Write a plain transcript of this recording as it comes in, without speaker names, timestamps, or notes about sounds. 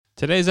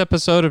Today's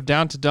episode of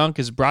Down to Dunk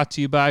is brought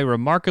to you by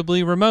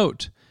Remarkably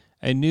Remote,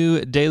 a new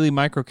daily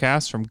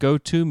microcast from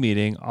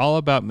GoToMeeting all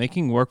about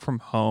making work from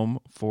home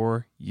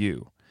for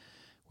you.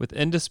 With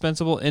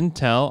indispensable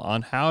intel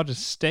on how to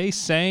stay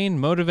sane,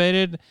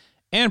 motivated,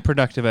 and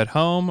productive at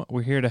home,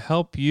 we're here to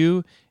help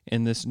you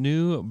in this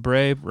new,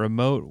 brave,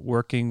 remote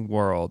working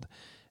world.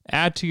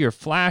 Add to your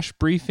flash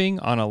briefing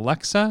on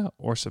Alexa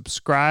or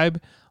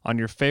subscribe on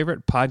your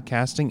favorite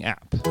podcasting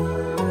app.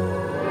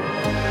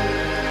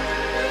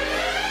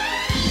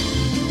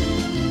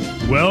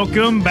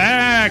 Welcome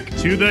back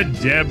to the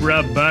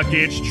Deborah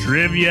Buckets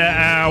Trivia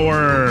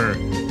Hour.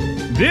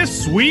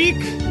 This week,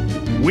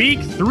 Week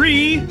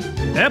 3,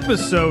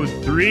 Episode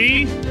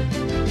 3,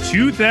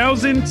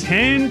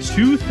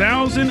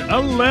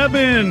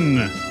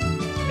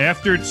 2010-2011.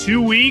 After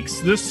 2 weeks,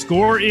 the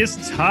score is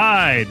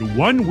tied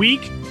 1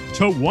 week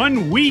to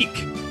 1 week.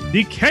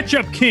 The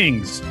Ketchup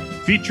Kings,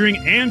 featuring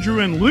Andrew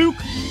and Luke,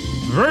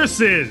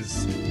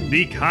 versus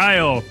the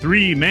Kyle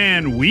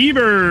Three-Man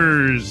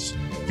Weavers,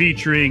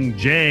 featuring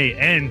Jay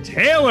and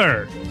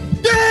Taylor.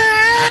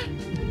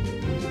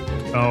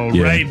 All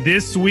right,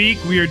 this week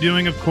we are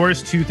doing, of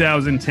course,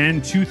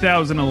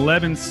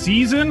 2010-2011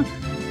 season.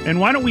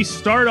 And why don't we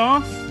start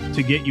off,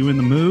 to get you in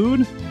the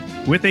mood,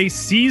 with a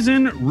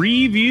season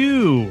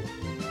review.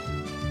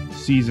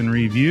 Season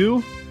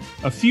review.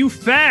 A few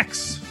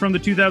facts from the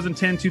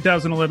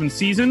 2010-2011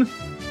 season.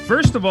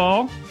 First of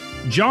all,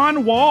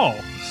 John Wall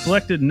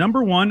selected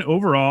number 1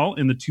 overall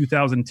in the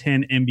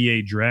 2010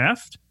 NBA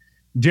draft.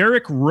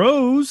 Derrick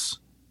Rose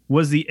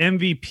was the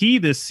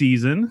MVP this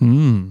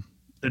season.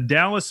 The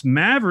Dallas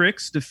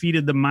Mavericks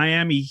defeated the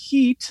Miami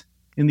Heat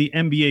in the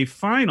NBA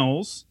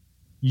Finals.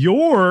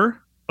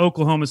 Your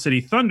Oklahoma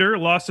City Thunder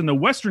lost in the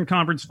Western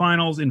Conference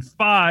Finals in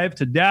 5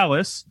 to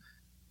Dallas.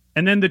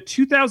 And then the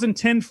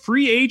 2010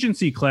 free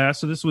agency class,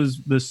 so this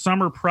was the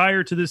summer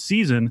prior to this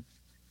season,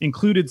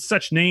 included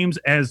such names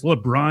as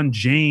LeBron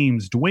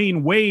James,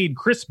 Dwayne Wade,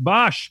 Chris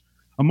Bosh,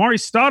 Amari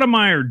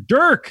Stoudemire,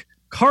 Dirk,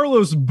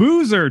 Carlos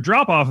Boozer,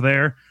 drop off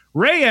there,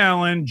 Ray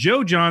Allen,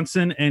 Joe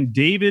Johnson, and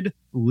David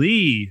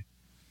Lee.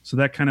 So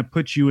that kind of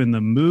puts you in the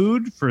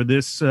mood for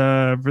this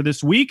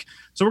week.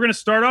 So we're going to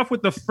start off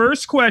with the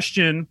first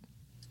question.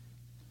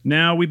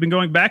 Now, we've been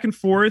going back and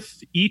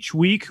forth each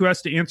week who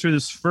has to answer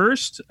this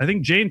first. I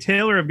think Jay and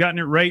Taylor have gotten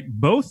it right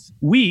both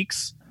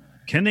weeks.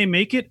 Can they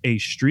make it a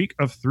streak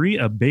of 3,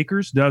 a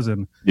baker's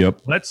dozen?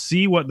 Yep. Let's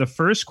see what the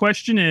first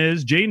question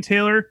is. Jay and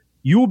Taylor,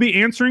 you will be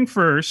answering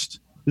first.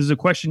 This is a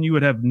question you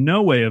would have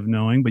no way of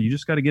knowing, but you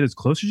just got to get as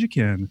close as you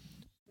can.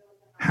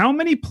 How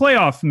many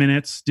playoff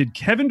minutes did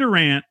Kevin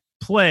Durant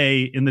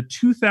play in the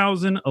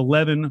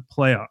 2011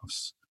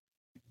 playoffs?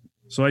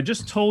 So I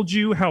just told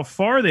you how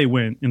far they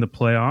went in the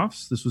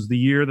playoffs. This was the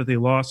year that they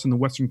lost in the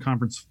Western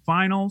Conference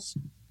Finals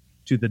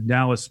to the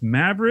Dallas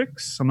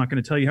Mavericks. I'm not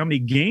going to tell you how many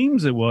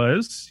games it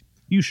was.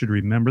 You should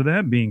remember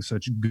that, being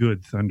such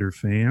good Thunder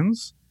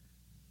fans.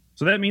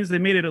 So that means they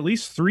made it at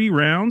least 3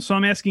 rounds. So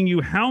I'm asking you,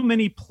 how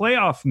many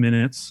playoff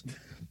minutes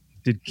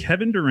did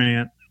Kevin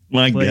Durant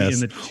play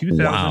in the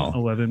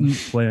 2011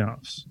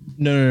 playoffs?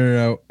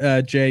 No.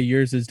 Jay,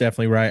 yours is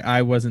definitely right.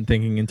 I wasn't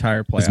thinking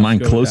entire playoffs. Is mine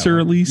closer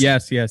at least?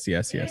 Yes. Yours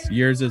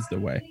is the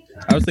way.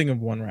 I was thinking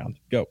of 1 round.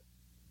 Go.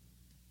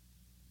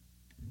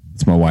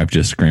 It's my wife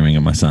just screaming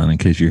at my son in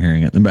case you're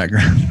hearing it in the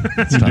background.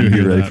 It's time to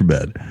get ready for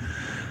bed.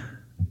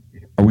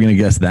 Are we going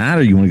to guess that,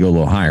 or you want to go a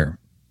little higher?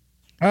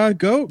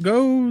 Go.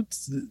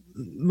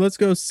 Let's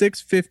go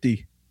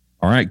 650.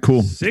 All right,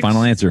 cool.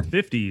 Final answer.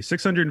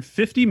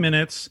 650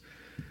 minutes.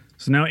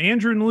 So now,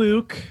 Andrew and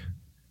Luke,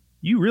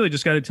 you really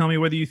just got to tell me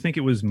whether you think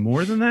it was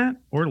more than that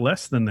or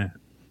less than that.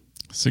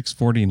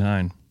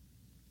 649.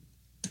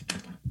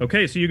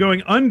 Okay, so you're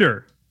going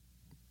under.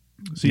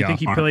 So you think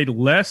he played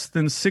less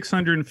than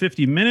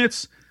 650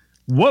 minutes.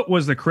 What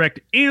was the correct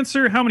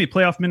answer? How many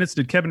playoff minutes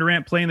did Kevin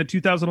Durant play in the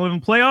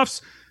 2011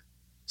 playoffs?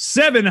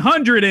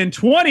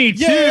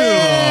 722.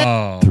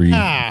 Yeah! 3,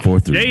 4,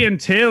 3. Jay and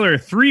Taylor,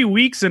 3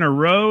 weeks in a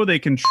row. They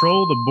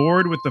control the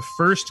board with the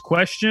first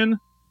question.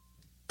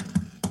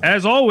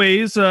 As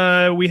always,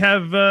 we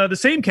have the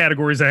same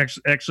categories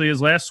actually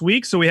as last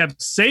week. So we have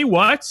Say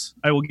What.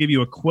 I will give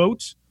you a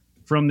quote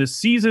from this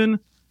season,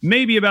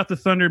 maybe about the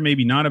Thunder,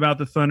 maybe not about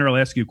the Thunder. I'll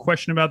ask you a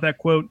question about that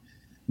quote.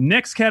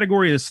 Next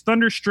category is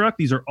Thunderstruck.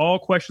 These are all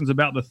questions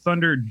about the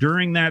Thunder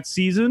during that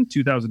season,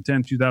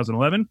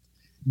 2010-2011.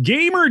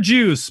 Gamer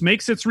Juice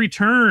makes its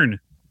return.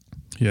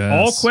 Yes.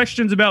 All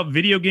questions about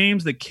video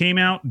games that came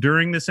out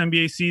during this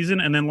NBA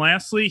season. And then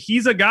lastly,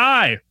 He's a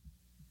Guy.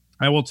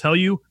 I will tell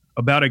you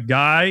about a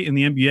guy in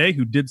the NBA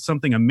who did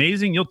something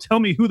amazing. You'll tell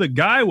me who the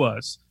guy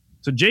was.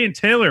 So Jay and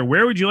Taylor,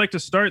 where would you like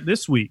to start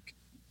this week?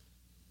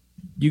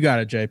 You got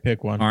it, Jay.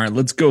 Pick one. All right,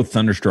 let's go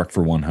Thunderstruck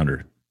for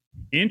 100.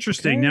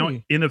 Interesting. Okay.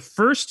 Now, in the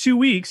first 2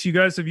 weeks, you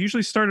guys have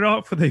usually started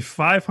off with a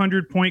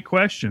 500-point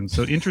question.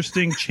 So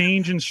interesting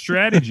change in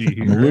strategy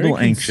here. I'm a little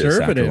anxious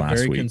after last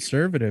very week.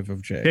 Conservative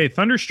of Jay. Okay,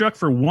 Thunderstruck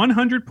for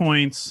 100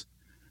 points.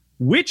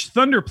 Which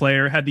Thunder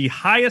player had the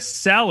highest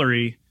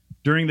salary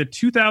during the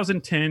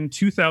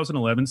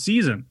 2010-2011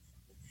 season?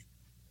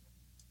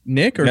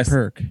 Nick or Guess-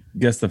 Perk?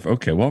 Guess the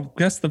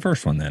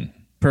first one then.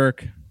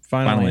 Perk.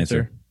 Final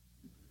answer.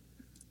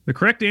 The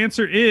correct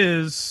answer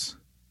is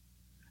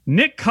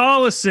Nick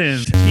Collison,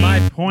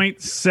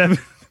 $8.7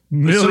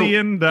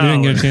 million. You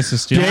didn't get a chance to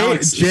steal.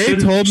 Alex, Jay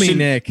shouldn't- told me shouldn't-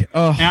 Nick.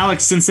 Oh,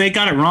 Alex, since they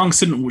got it wrong,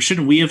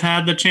 shouldn't we have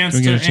had the chance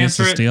Did we to get a chance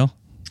answer to it? steal?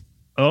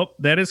 Oh,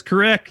 that is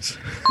correct.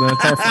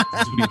 That's our So,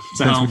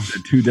 since we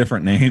said two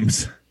different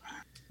names.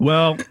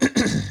 Well,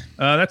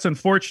 that's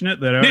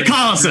unfortunate that I Nick already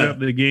Collison. screwed up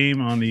the game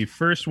on the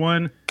first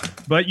one.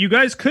 But you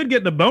guys could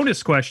get the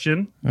bonus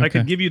question. I Okay.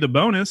 could give you the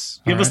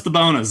bonus give us the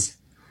bonus.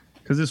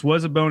 because this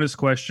was a bonus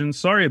question.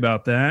 Sorry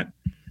about that.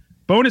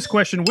 Bonus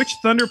question: which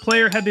Thunder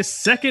player had the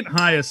second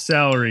highest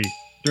salary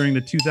during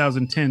the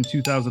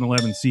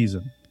 2010-2011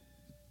 season?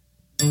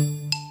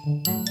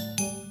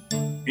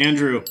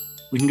 Andrew,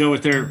 we can go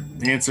with their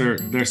answer,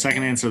 their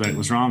second answer that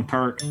was wrong.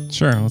 Perk.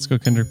 Sure. Let's go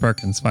Kendrick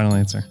Perkins. Final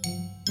answer.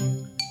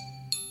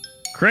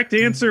 Correct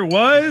answer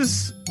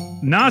was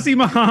Nazi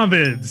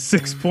Muhammad,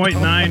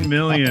 $6.9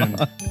 million.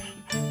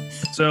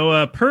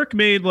 So Perk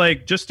made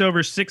like just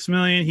over $6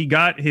 million. He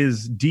got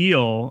his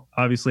deal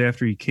obviously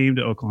after he came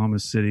to Oklahoma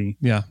City.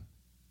 Yeah.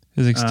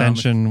 His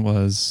extension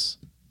was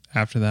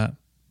after that,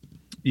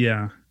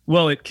 Yeah.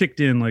 Well, it kicked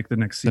in like the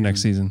next season. the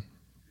next season.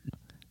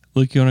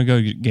 Luke, you want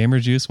to go Gamer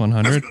Juice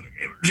 100?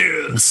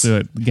 Let's do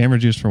it. Gamer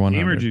Juice for 100.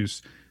 Gamer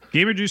Juice.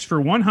 Gamer Juice for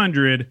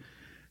 100.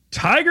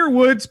 Tiger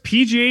Woods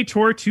PGA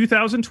Tour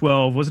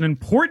 2012 was an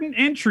important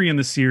entry in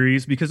the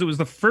series because it was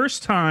the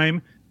first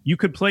time you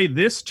could play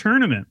this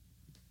tournament.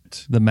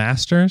 The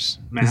Masters?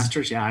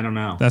 Masters? Yeah, I don't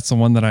know. That's the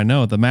one that I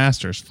know. The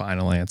Masters.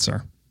 Final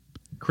answer.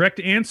 Correct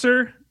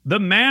answer, the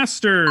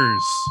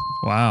Masters.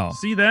 Wow.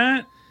 See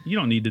that? You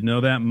don't need to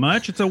know that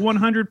much. It's a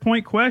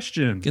 100-point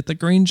question. Get the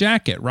green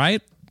jacket,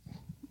 right?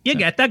 You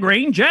get the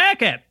green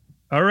jacket.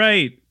 All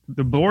right.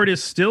 The board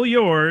is still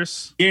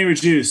yours. Gamer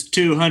Juice,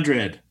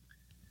 200.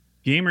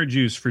 Gamer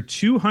Juice for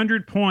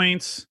 200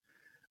 points.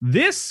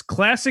 This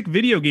classic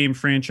video game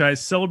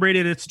franchise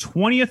celebrated its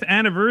 20th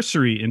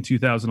anniversary in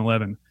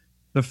 2011.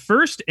 The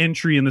first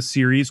entry in the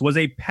series was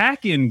a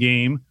pack-in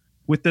game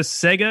with the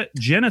Sega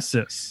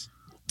Genesis.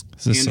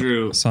 Is this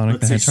Andrew,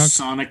 Sonic the let's say Hedgehog?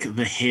 Sonic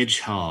the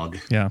Hedgehog.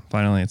 Yeah,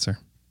 final answer.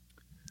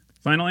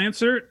 Final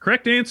answer,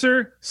 correct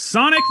answer,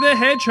 Sonic the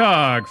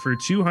Hedgehog for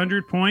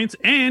 200 points,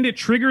 and it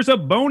triggers a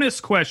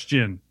bonus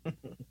question.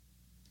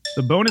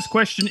 The bonus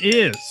question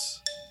is,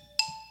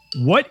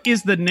 what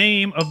is the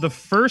name of the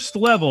first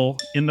level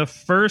in the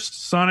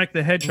first Sonic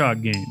the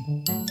Hedgehog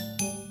game?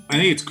 I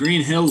think it's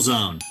Green Hill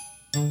Zone.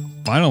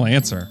 Final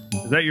answer.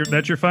 Is that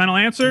that's your final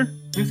answer?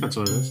 I think that's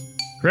what it is.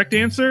 Correct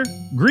answer,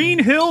 Green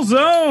Hill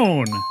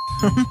Zone.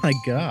 oh my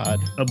God.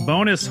 A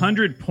bonus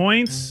 100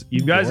 points.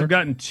 You guys have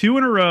gotten 2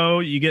 in a row.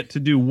 You get to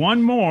do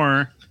one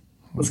more.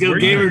 Let's go Where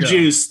do you Gamer go?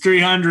 Juice,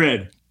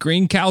 300.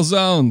 Green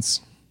calzones.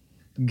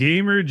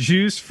 Gamer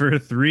Juice for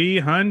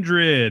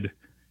 300.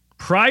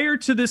 Prior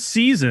to this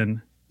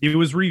season, it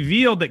was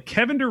revealed that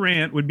Kevin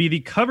Durant would be the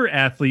cover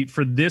athlete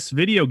for this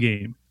video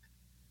game.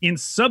 In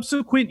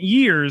subsequent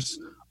years,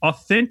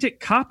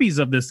 authentic copies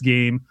of this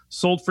game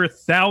sold for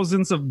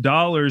thousands of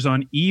dollars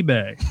on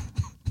eBay.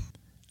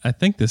 I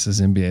think this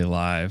is NBA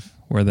Live,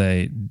 where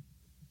they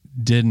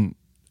didn't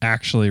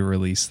actually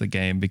release the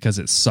game because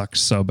it sucked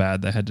so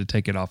bad they had to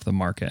take it off the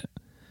market.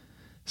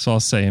 So I'll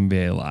say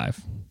NBA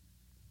Live.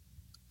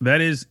 That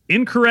is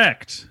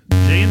incorrect.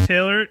 Jay and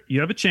Taylor,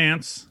 you have a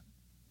chance.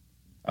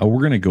 We're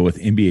going to go with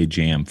NBA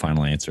Jam.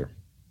 Final answer.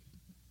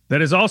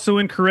 That is also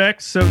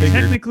incorrect. So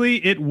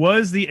technically, it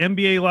was the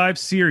NBA Live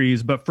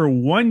series, but for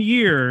 1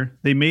 year,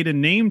 they made a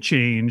name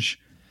change,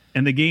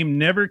 and the game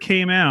never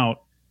came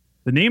out.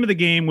 The name of the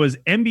game was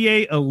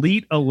NBA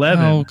Elite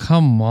 11. Oh,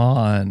 come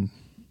on.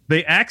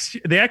 They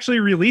actually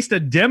released a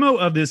demo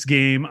of this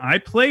game. I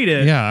played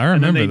it. Yeah, I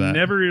and then remember they that.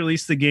 never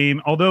released the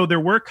game, although there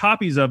were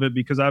copies of it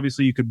because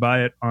obviously you could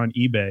buy it on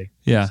eBay.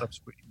 Yeah.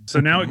 So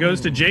now it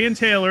goes to Jay and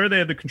Taylor. They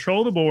have the control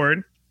of the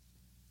board.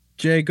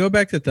 Jay, go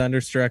back to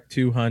Thunderstruck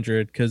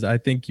 200 because I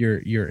think you're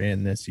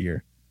in this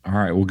year. All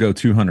right, we'll go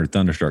 200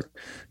 Thunderstruck.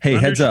 Hey,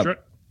 heads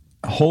up.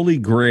 Holy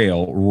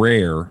Grail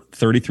rare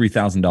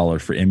 $33,000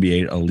 for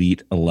NBA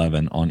Elite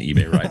 11 on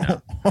eBay right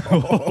now.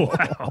 Oh,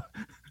 wow.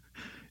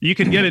 You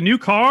can get a new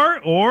car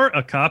or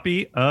a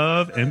copy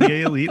of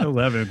NBA Elite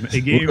 11, a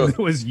game that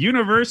was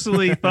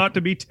universally thought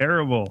to be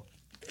terrible.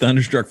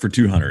 Thunderstruck for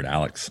 200,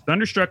 Alex.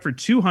 Thunderstruck for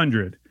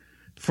 200.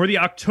 For the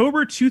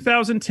October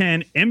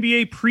 2010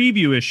 NBA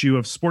preview issue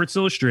of Sports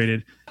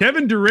Illustrated,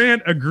 Kevin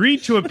Durant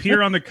agreed to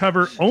appear on the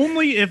cover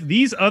only if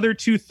these other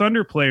 2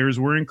 Thunder players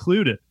were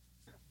included.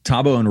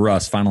 Tabo and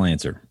Russ, final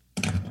answer.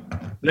 Is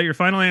that your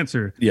final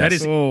answer? Yes. That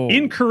is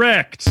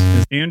incorrect.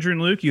 Andrew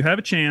and Luke, you have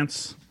a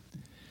chance.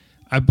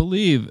 I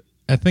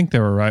think they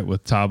were right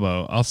with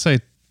Tabo. I'll say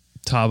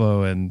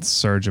Tabo and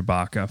Serge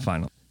Ibaka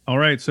final. All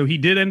right, so he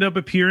did end up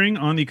appearing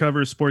on the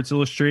cover of Sports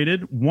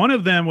Illustrated. One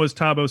of them was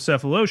Tabo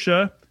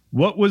Cephalosha.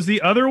 What was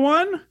the other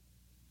one?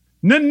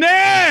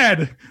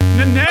 Nanad!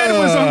 Nanad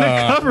was on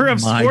the cover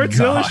of my Sports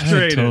God.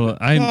 Illustrated.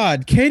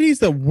 God, Katie's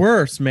the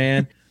worst,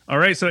 man. All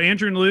right, so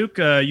Andrew and Luke,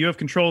 you have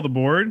control of the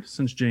board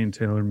since Jay and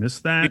Taylor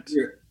missed that.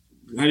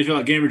 How do you feel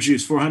about Gamer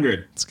Juice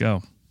 400? Let's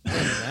go.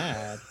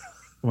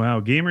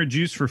 Wow, Gamer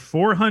Juice for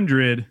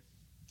 400.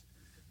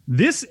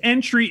 This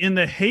entry in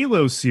the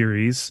Halo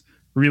series,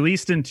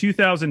 released in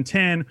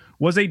 2010,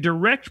 was a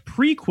direct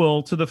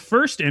prequel to the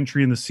first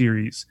entry in the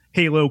series,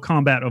 Halo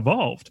Combat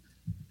Evolved.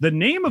 The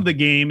name of the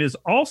game is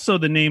also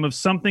the name of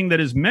something that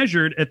is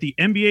measured at the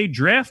NBA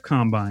Draft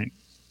Combine.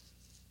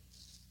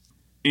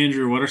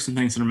 Andrew, what are some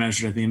things that are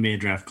measured at the NBA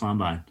Draft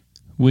Combine?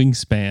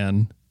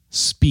 Wingspan,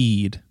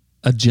 speed,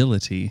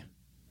 agility,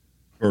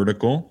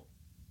 Vertical.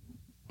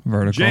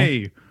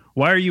 Jay,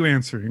 why are you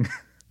answering?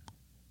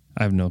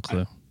 I have no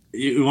clue.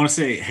 You want to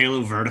say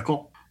Halo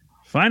Vertical?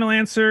 Final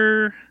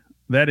answer,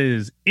 that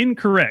is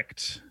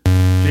incorrect.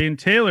 Jay and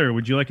Taylor,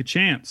 would you like a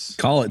chance?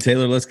 Call it,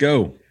 Taylor. Let's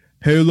go.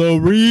 Halo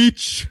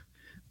Reach.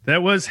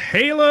 That was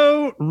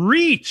Halo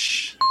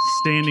Reach.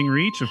 Standing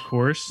reach, of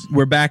course.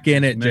 We're back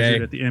in it, Measured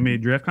Jay. at the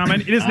NBA Draft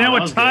Combine. It is now that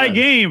a was tie good.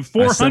 game,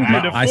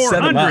 400 to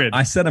 400.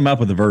 I set him up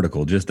with a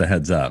vertical, just a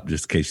heads up,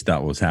 just in case you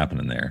thought what was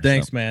happening there.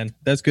 Thanks, So, man.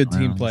 That's good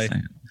team play.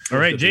 All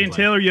right, Jay and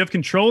Taylor, you have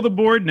control of the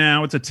board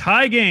now. It's a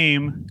tie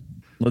game.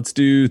 Let's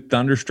do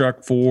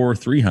Thunderstruck for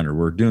 300.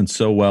 We're doing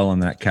so well in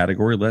that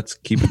category. Let's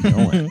keep it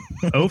going.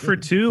 0 for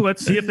 2.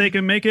 Let's see if they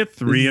can make it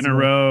 3 in a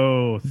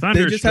row.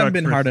 Thunderstruck just haven't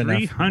been for hard enough.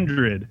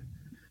 300.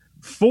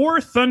 4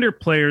 Thunder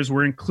players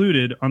were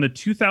included on the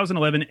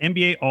 2011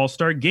 NBA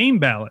All-Star Game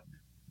ballot.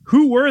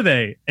 Who were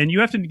they? And you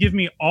have to give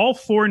me all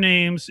 4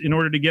 names in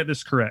order to get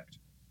this correct.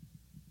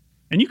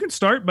 And you can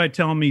start by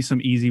telling me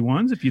some easy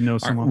ones if you know All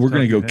someone. right, we're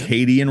going to go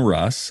Katie and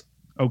Russ.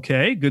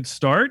 Okay, good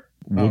start.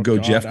 We'll Oh, go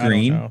God, Jeff I don't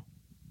Green. know.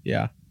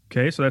 Yeah.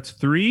 Okay, so that's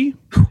 3.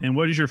 And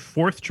what is your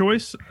 4th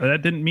choice?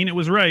 That didn't mean it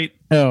was right.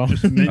 Oh,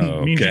 Just means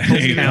you Okay. told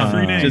me the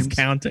 3 names. just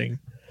counting.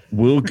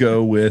 We'll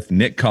go with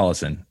Nick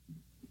Collison.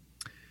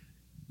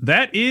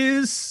 That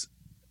is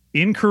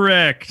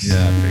incorrect.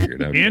 Yeah, I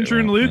figured. Okay, Andrew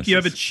and well, Luke, this you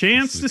have a is-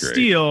 chance this to is great.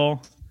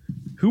 steal.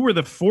 Who were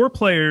the 4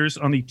 players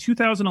on the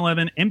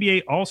 2011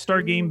 NBA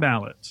All-Star Game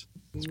ballot?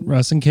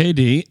 Russ and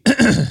KD,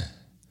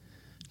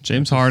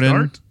 James Harden,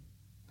 Start.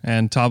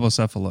 and Thabo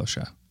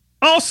Cephalosha.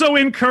 Also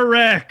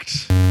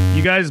incorrect.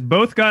 You guys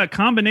both got a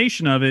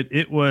combination of it.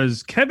 It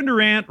was Kevin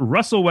Durant,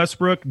 Russell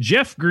Westbrook,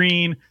 Jeff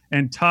Green,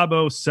 and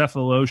Thabo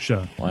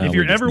Cephalosha. Wow, if we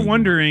you're just ever need-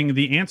 wondering,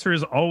 the answer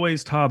is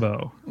always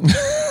Thabo.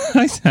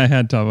 I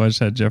had Thabo. I just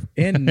had Jeff.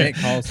 And Nick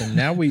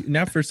Collison.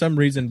 Now for some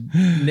reason,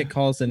 Nick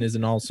Collison is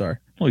an all-star.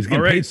 Well, he's All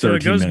getting right, paid so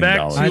it goes $13 back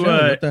million. I to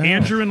know, what the hell?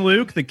 Andrew and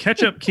Luke, the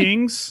Catch-Up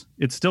Kings.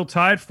 It's still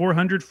tied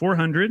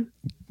 400-400.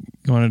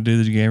 You want to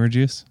do the Gamer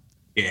Juice?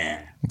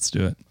 Yeah. Let's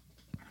do it.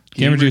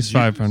 Gamer Juice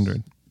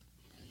 500.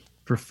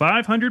 For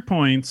 500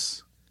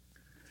 points,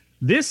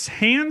 this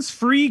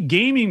hands-free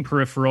gaming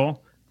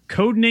peripheral,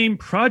 codenamed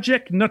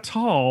Project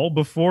Natal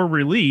before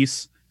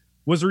release,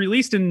 was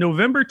released in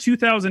November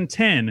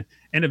 2010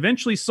 and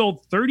eventually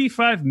sold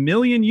 35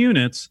 million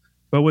units,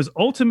 but was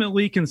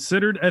ultimately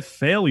considered a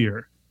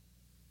failure.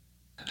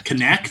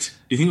 Connect?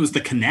 Do you think it was the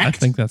Connect? I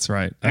think that's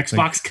right. I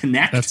think Xbox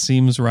Connect? that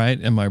seems right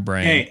in my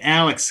brain. Hey,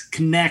 Alex,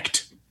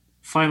 Connect.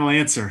 Final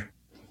answer.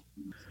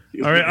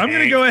 All right, I'm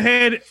going to go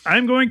ahead.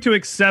 I'm going to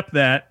accept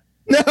that.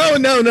 No.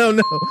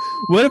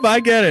 What if I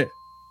get it?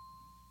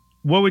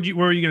 What were you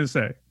going to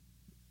say?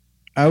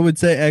 I would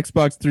say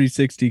Xbox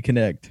 360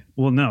 Connect.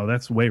 Well, no,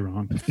 that's way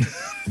wrong.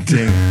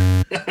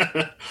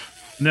 Dang.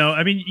 No,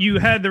 I mean, you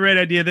had the right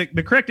idea.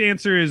 The correct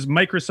answer is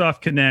Microsoft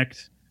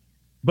Connect,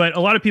 but a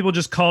lot of people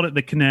just called it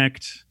the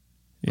Connect.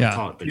 Yeah.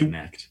 Call it the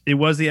Connect. It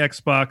was the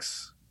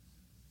Xbox.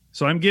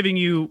 So I'm giving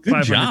you Good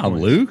 500 job,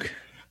 points. Luke.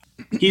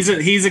 He's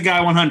a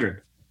guy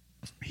 100.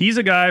 He's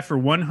a guy for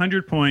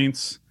 100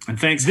 points. And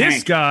thanks, This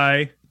Hank.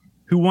 guy,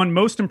 who won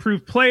Most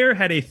Improved Player,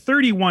 had a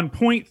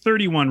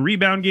 31.31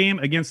 rebound game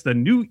against the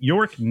New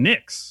York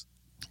Knicks.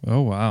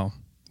 Oh, wow.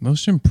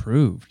 Most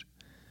improved.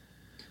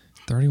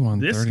 31.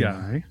 This 31.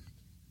 guy,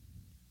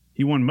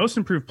 he won Most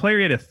Improved Player.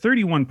 He had a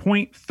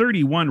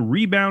 31.31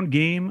 rebound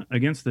game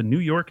against the New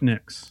York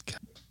Knicks.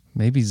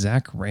 Maybe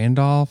Zach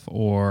Randolph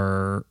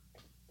or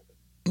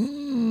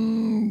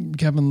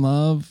Kevin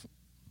Love.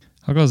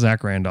 I'll go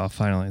Zach Randolph.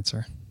 Final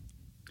answer.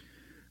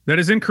 That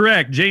is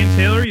incorrect. Jay and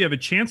Taylor, you have a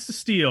chance to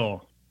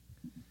steal.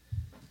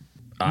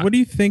 What do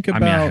you think I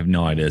about? mean, I have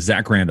no idea.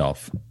 Zach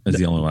Randolph is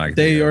the only one I can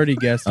They think of. already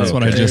guessed it. That's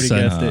what I They just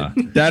already said. guessed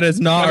it. That is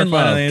not Kevin our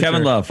final Love. answer.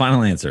 Kevin Love.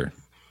 Final answer.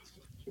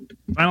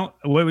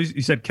 What was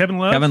you said? Kevin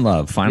Love. Kevin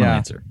Love. Final Yeah.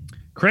 answer.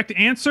 Correct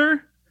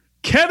answer.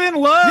 Kevin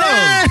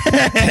Love.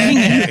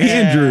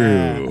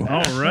 Andrew.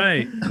 All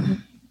right.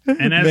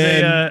 And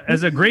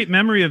as a great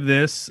memory of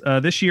this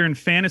year in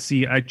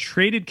fantasy, I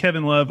traded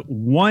Kevin Love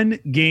one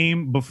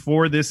game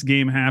before this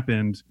game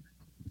happened.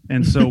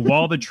 And so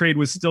while the trade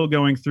was still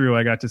going through,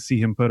 I got to see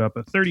him put up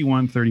a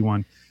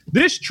 31-31.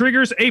 This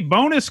triggers a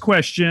bonus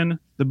question.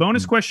 The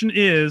bonus question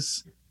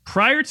is,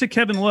 prior to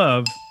Kevin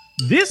Love,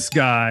 this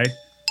guy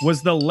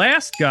was the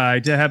last guy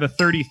to have a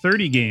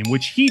 30-30 game,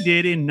 which he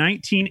did in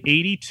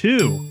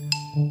 1982.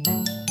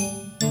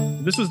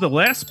 This was the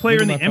last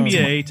player in the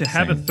NBA to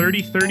have a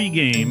 30-30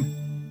 game.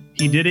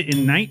 He did it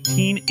in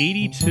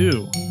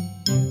 1982.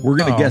 We're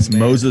going to guess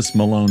man. Moses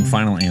Malone.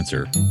 Final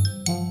answer.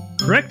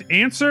 Correct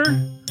answer,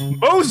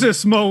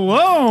 Moses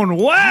Malone.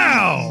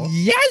 Wow.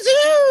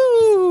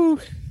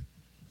 Yazoo!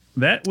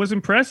 That was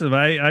impressive.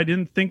 I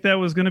didn't think that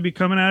was going to be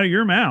coming out of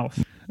your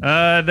mouth.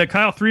 The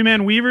Kyle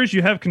Three-Man Weavers,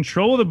 you have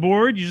control of the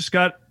board. You just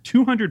got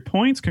 200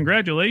 points.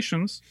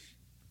 Congratulations.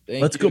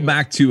 Let's go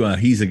back to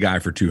he's a guy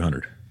for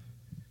 200.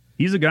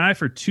 He's a guy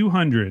for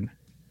 200.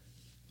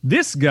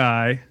 This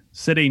guy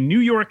set a New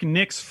York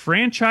Knicks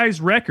franchise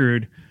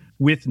record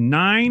with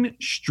 9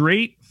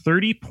 straight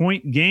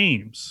 30-point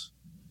games.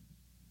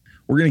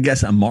 We're going to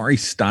guess Amari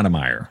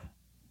Stoudemire.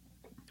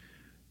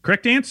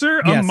 Correct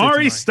answer, Yes,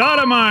 Amari it's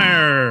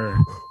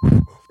Stoudemire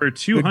for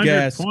 200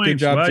 guess. points. Good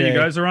job, wow, Jay. you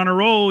guys are on a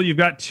roll. You've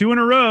got 2 in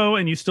a row,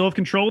 and you still have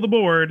control of the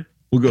board.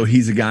 We'll go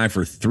he's a guy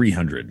for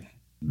 300.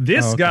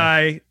 This okay.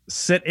 guy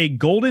set a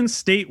Golden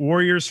State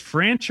Warriors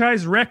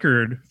franchise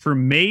record for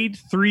made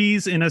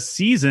threes in a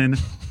season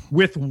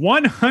with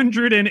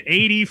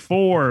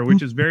 184,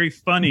 which is very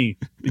funny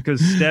because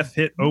Steph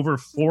hit over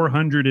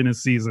 400 in a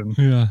season.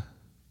 Yeah.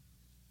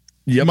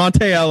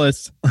 Monte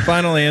Ellis.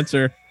 Final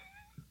answer.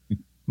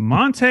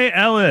 Monte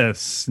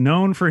Ellis,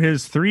 known for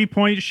his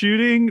 3-point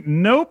shooting.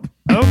 Nope.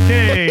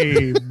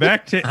 Okay.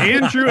 Back to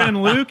Andrew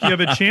and Luke. You have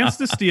a chance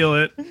to steal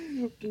it.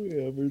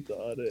 Whoever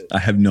thought it. I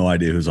have no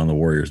idea who's on the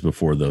Warriors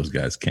before those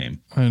guys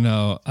came. I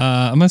know.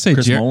 I'm gonna say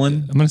Chris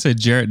Mullin? I'm gonna say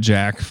Jarrett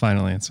Jack.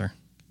 Final answer.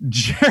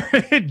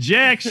 Jarrett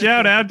Jack.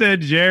 Shout out to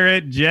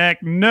Jarrett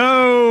Jack.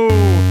 No.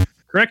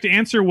 Correct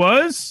answer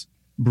was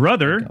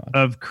brother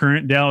of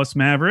current Dallas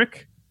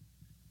Maverick,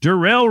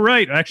 Darrell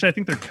Wright. Actually, I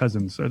think they're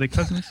cousins. Are they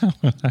cousins?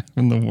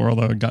 In the world,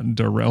 I would have gotten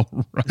Darrell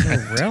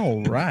right.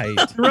 Darrell Wright.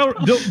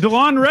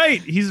 DeLon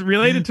Wright. He's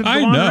related to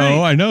DeLon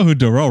Wright. I know who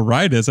Darrell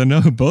Wright is. I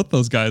know who both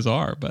those guys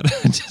are, but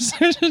there's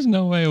just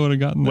no way I would have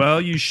gotten that. Well,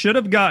 you should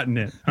have gotten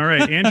it. All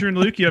right, Andrew and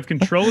Luke, you have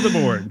control of the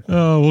board.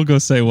 Oh, we'll go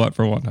say what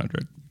for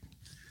 100.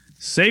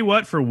 Say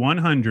what for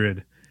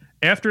 100.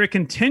 After a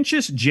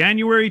contentious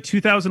January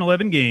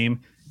 2011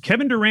 game,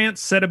 Kevin Durant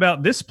said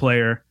about this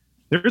player,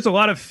 "There's a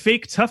lot of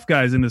fake tough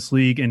guys in this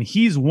league, and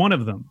he's one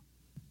of them."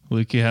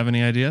 Luke, you have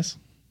any ideas?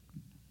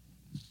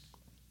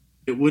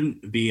 It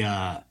wouldn't be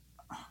a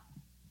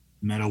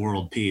Meta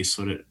World Peace,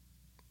 would it?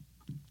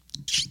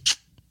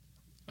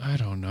 I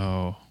don't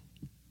know.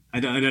 It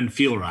doesn't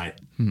feel right.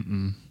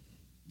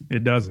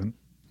 It doesn't.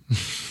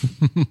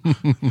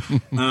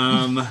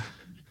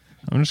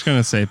 I'm just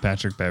gonna say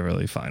Patrick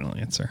Beverly. Final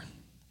answer.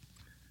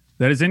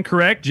 That is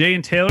incorrect. Jay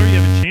and Taylor, you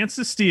have a chance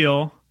to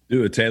steal.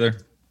 Do it, Taylor.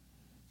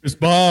 Chris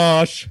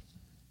Bosh.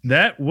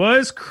 That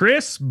was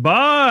Chris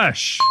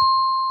Bosh.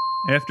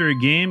 After a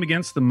game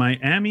against the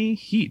Miami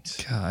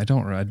Heat. God,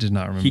 I did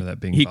not remember that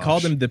being. He Bosh.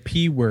 called him the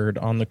P word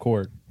on the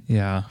court.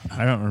 Yeah,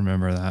 I don't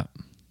remember that.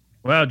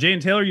 Wow, Jay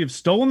and Taylor, you've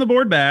stolen the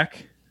board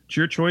back. It's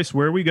your choice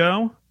where we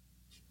go.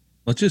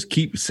 Let's just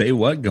keep say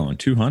what going.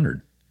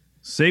 200.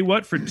 Say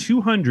what for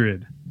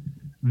 200.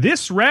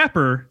 This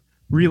rapper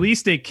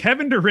released a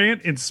Kevin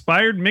Durant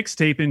inspired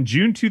mixtape in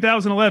June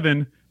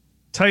 2011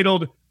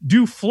 titled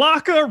Do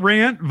Flocka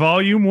Rant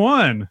Volume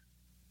 1.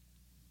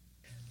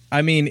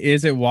 I mean,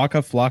 is it Waka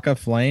Flocka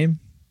Flame?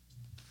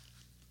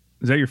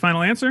 Is that your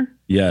final answer?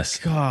 Yes.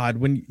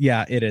 God,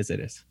 it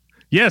is.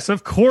 Yes,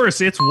 of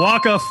course. It's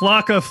Waka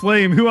Flocka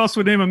Flame. Who else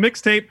would name a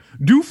mixtape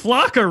Do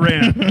Flocka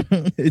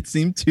Rant? It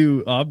seemed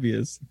too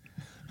obvious.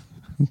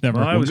 Never.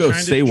 Well, I We'll was go trying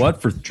to say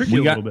what for trick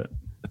you a little bit.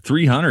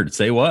 300.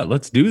 Say what?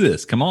 Let's do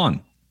this. Come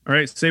on. All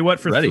right, say what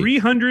for Ready.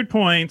 300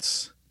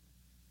 points.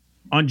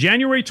 On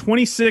January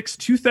 26,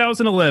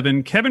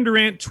 2011, Kevin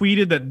Durant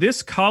tweeted that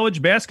this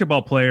college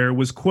basketball player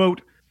was,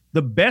 quote,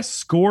 the best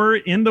scorer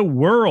in the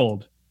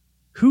world.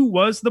 Who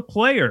was the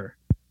player?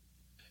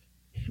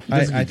 I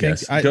That's a good think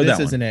guess. Go this that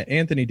one. isn't it.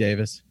 Anthony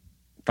Davis.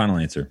 Final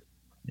answer.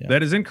 Yeah.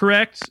 That is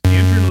incorrect.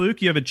 Andrew and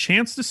Luke, you have a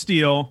chance to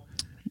steal.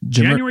 Jimmer,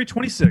 January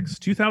 26,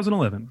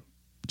 2011.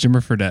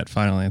 Jimmer Fredette.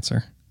 Final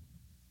answer.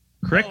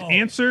 Correct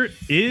answer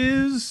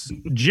is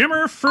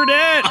Jimmer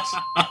Fredette.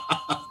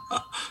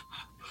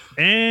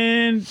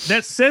 And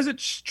that says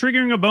it's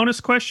triggering a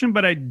bonus question,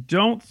 but I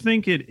don't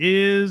think it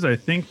is. I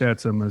think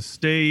that's a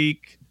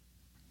mistake.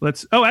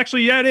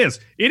 Actually, yeah, it is.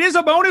 It is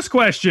a bonus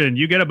question.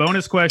 You get a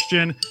bonus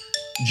question.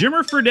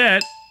 Jimmer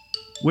Fredette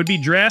would be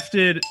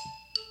drafted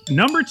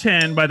number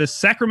 10 by the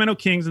Sacramento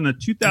Kings in the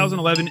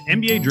 2011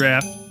 NBA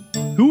draft.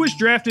 Who was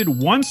drafted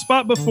one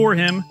spot before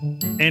him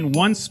and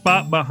one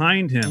spot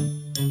behind him?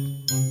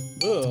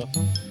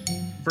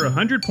 For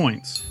 100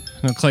 points.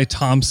 No, Klay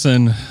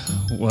Thompson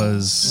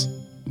was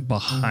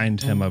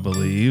behind him, I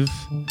believe.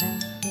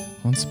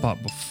 One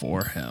spot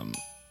before him.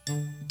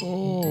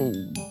 Oh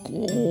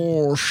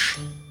gosh.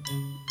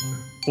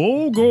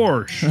 Oh,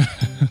 gosh.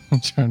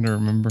 I'm trying to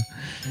remember.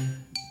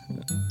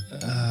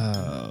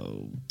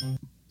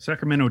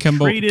 Sacramento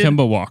traded.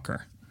 Kemba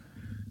Walker.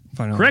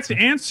 Final Correct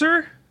answer.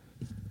 answer.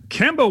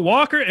 Kemba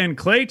Walker and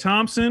Klay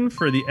Thompson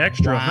for the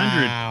extra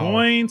 100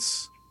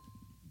 points.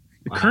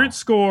 The current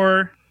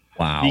score,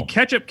 Wow. the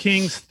Ketchup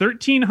Kings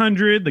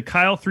 1,300, the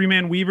Kyle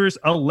Three-Man Weavers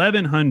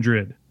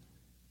 1,100.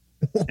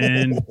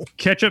 And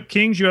Ketchup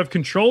Kings, you have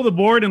control of the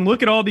board, and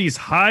look at all these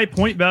high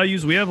point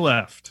values we have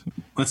left.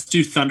 Let's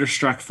do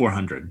Thunderstruck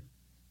 400.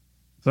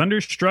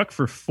 Thunderstruck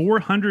for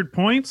 400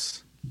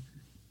 points.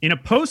 In a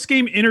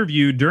post-game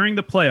interview during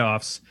the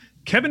playoffs,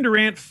 Kevin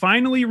Durant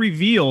finally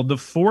revealed the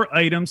 4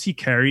 items he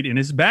carried in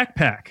his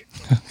backpack.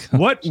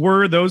 What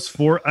were those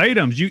 4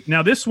 items?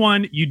 Now, this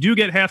one, you do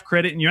get half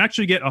credit, and you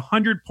actually get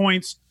 100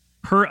 points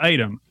per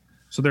item.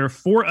 So there are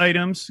 4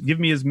 items. Give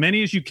me as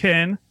many as you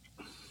can.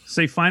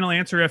 Say final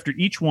answer after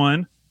each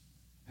one.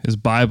 His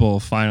Bible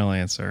final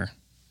answer.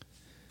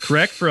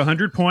 Correct for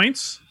 100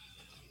 points.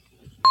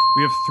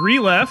 We have 3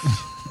 left.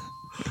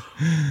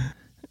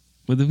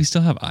 Would we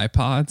still have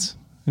iPods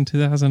in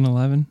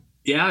 2011?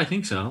 Yeah, I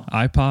think so.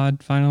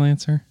 iPod final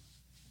answer.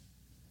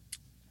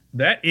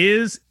 That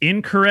is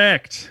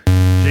incorrect.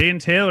 Jay and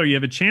Taylor, you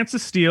have a chance to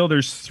steal.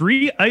 There's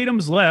 3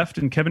 items left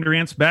in Kevin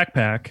Durant's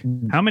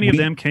backpack. How many of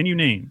them can you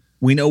name?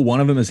 We know one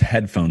of them is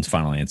headphones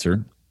final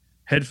answer.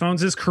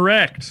 Headphones is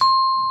correct.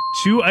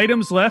 2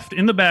 items left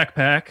in the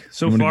backpack.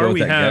 So far,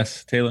 we have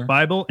guess, Taylor?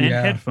 Bible and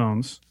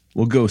headphones.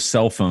 We'll go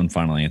cell phone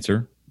final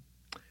answer.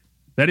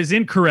 That is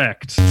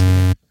incorrect.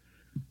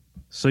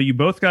 So you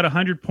both got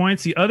 100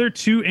 points. The other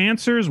 2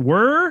 answers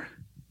were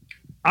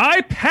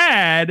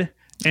iPad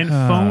and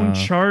phone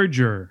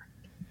charger.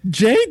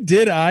 Jay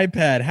did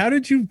iPad. How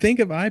did you think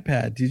of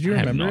iPad? Did you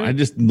remember? I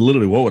just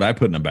literally, what would I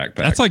put in a backpack?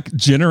 That's like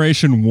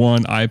generation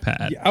 1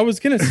 iPad. I was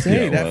gonna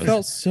say that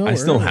felt so. I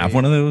still early. have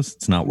one of those.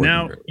 It's not working.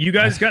 Now, you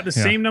guys got the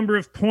same number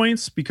of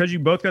points. Because you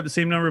both got the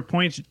same number of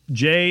points,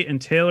 Jay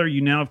and Taylor,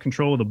 you now have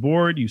control of the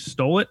board. You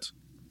stole it.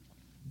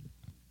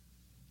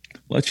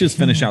 Let's just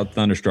finish out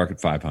Thunderstruck at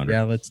 500.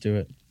 Yeah, let's do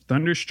it.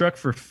 Thunderstruck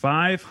for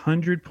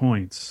 500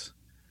 points.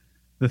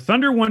 The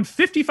Thunder won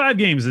 55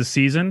 games this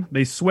season.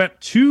 They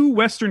swept 2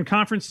 Western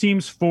Conference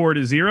teams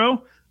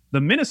 4-0,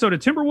 the Minnesota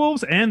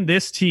Timberwolves and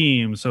this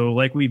team. So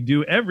like we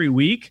do every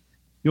week,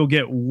 you'll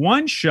get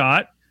 1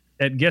 shot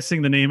at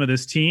guessing the name of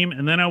this team,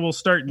 and then I will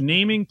start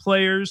naming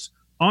players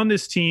on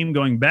this team,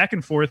 going back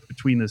and forth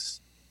between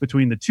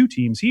the 2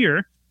 teams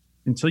here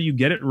until you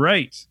get it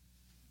right.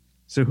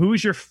 So who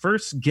is your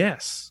first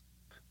guess?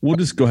 We'll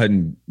just go ahead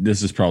and,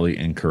 this is probably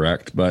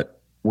incorrect,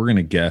 but we're going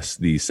to guess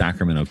the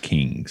Sacramento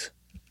Kings.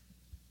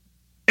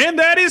 And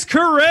that is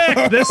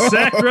correct. The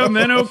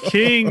Sacramento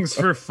Kings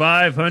for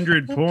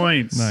 500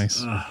 points.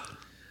 Nice.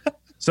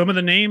 Some of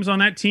the names on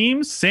that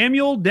team: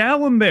 Samuel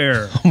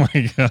Dalembert, Oh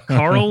my God.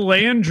 Carl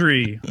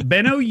Landry,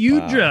 Beno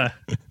Udrih,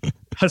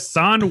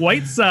 Hassan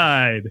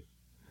Whiteside,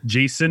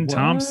 Jason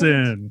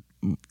Thompson.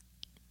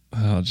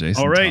 Oh,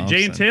 Jason. All right, Thompson.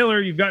 Jay and Taylor,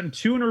 you've gotten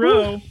 2 in a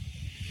row.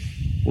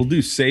 We'll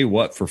do say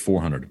what for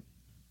 400.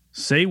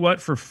 Say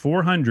what for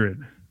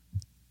 400.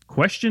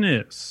 Question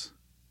is,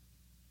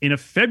 in a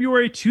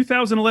February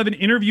 2011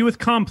 interview with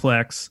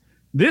Complex,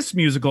 this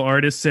musical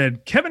artist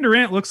said, Kevin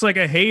Durant looks like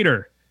a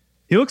hater.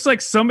 He looks like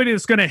somebody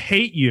that's going to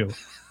hate you.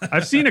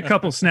 I've seen a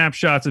couple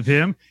snapshots of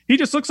him. He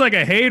just looks like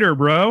a hater,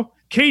 bro.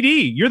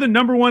 KD, you're the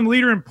number 1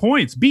 leader in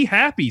points. Be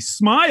happy.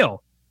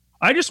 Smile.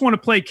 I just want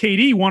to play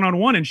KD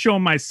one-on-one and show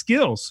him my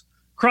skills.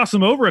 Cross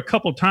him over a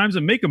couple times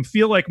and make him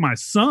feel like my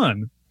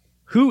son.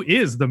 Who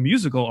is the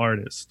musical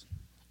artist?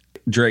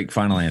 Drake,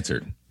 final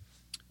answer.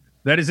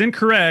 That is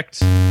incorrect.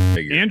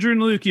 Figured. Andrew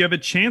and Luke, you have a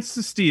chance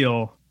to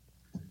steal.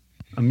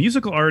 A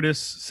musical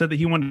artist said that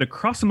he wanted to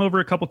cross him over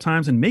a couple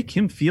times and make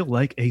him feel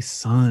like a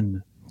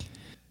son.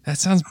 That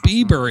sounds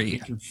Bieber-y.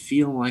 Make him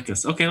feel like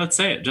us. Okay, let's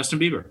say it. Justin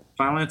Bieber.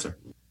 Final answer.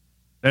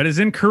 That is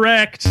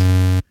incorrect.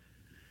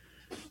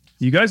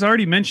 You guys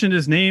already mentioned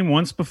his name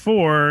once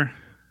before.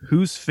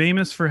 Who's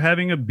famous for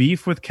having a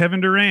beef with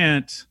Kevin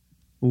Durant?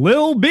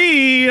 Lil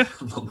B.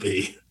 Will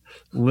be.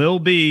 Lil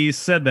B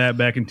said that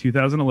back in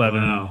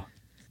 2011. Wow.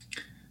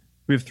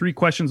 We have 3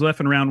 questions left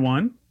in round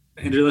 1.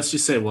 Andrew, let's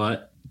just say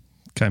what?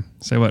 Okay.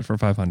 Say what for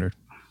 500?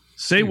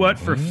 Say what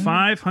for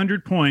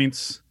 500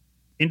 points.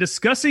 In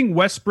discussing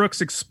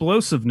Westbrook's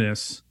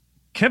explosiveness,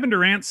 Kevin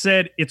Durant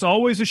said, it's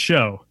always a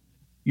show.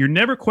 You're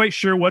never quite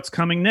sure what's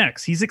coming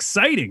next. He's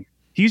exciting.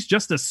 He's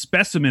just a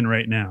specimen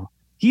right now.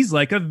 He's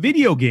like a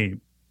video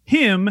game.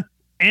 Him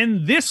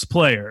and this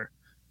player.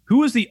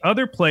 Who is the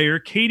other player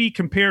Katie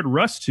compared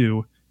Russ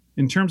to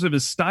in terms of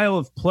his style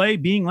of play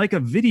being like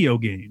a video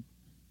game?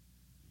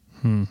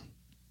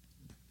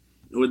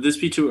 Would this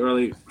be too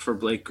early for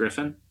Blake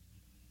Griffin?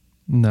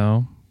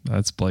 No,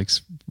 that's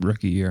Blake's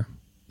rookie year.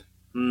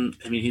 I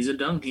mean, he's a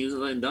dunk. He's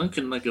like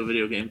dunking like a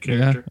video game Yeah,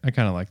 character. I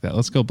kind of like that.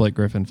 Let's go Blake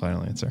Griffin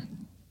final answer.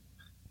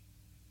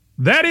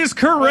 That is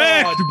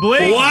correct,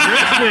 Blake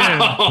Griffin.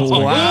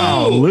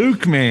 Wow,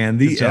 Luke, man,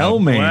 the L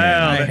man.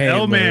 Wow, the hate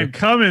L man Luke.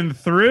 coming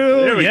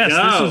through. There we Yes,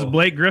 go. this was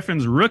Blake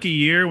Griffin's rookie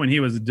year when he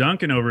was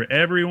dunking over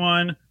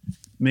everyone,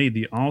 made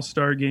the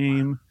All-Star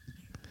game.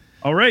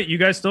 All right, you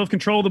guys still have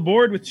control of the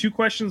board with 2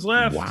 questions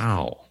left.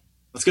 Wow.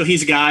 Let's go.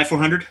 He's a guy.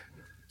 400.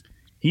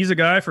 He's a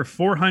guy for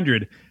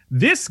 400.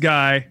 This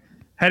guy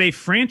had a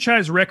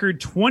franchise record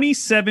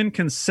 27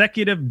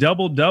 consecutive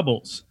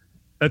double-doubles,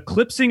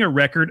 eclipsing a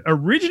record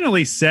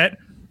originally set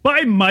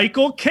by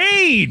Michael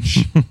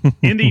Cage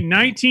in the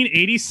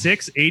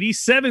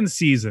 1986-87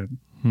 season.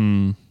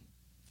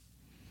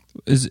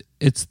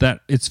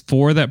 It's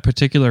for that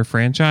particular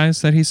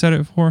franchise that he said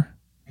it for?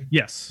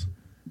 Yes.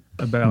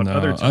 About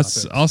other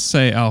topics. I'll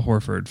say Al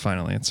Horford.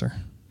 Final answer.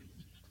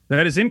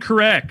 That is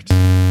incorrect.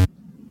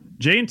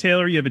 Jay and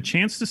Taylor, you have a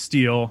chance to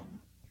steal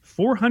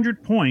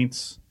 400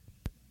 points.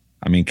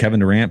 I mean, Kevin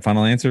Durant,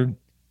 final answer?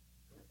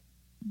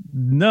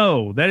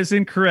 No, that is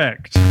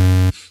incorrect.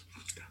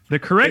 The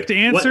correct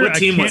answer... What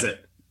team was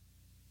it?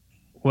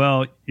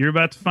 Well, you're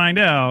about to find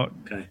out.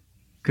 Okay.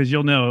 Because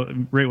you'll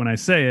know right when I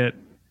say it.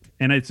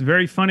 And it's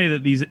very funny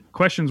that these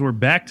questions were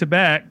back to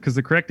back because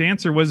the correct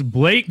answer was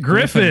Blake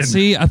Griffin.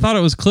 See, I thought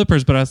it was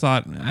Clippers, but I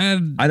thought I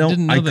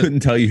couldn't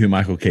tell you who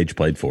Michael Cage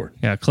played for.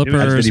 Yeah,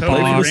 Clippers. Did he play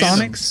for the Hawks,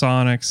 Sonics?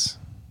 Sonics.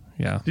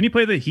 Yeah. Didn't he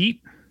play the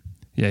Heat?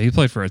 Yeah, he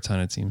played for a ton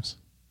of teams.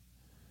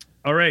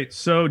 All right.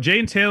 So Jay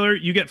and Taylor,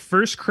 you get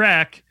first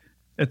crack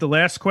at the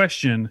last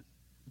question.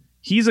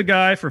 He's a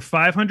guy for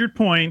 500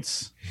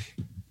 points.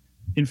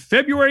 In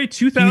February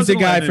 2011. He's a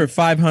guy for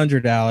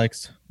 500,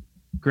 Alex.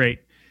 Great.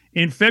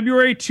 In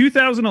February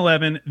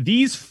 2011,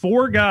 these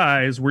four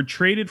guys were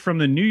traded from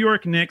the New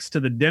York Knicks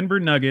to the Denver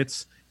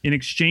Nuggets in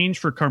exchange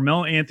for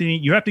Carmelo Anthony.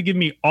 You have to give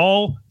me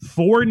all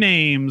four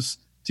names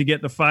to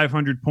get the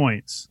 500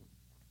 points.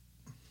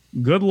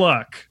 Good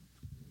luck.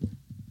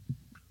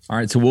 All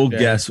right, so we'll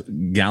guess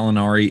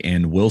Gallinari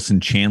and Wilson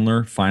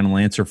Chandler. Final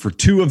answer for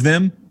two of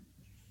them.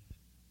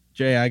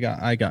 Jay, I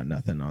got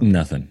nothing on that.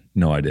 Nothing.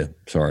 No idea.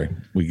 Sorry.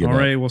 We give All up.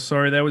 right. Well,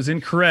 sorry, that was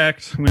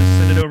incorrect. I'm going to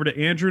send it over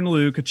to Andrew and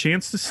Luke. A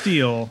chance to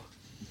steal.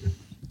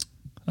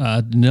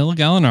 Danilo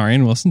Gallinari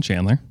and Wilson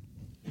Chandler.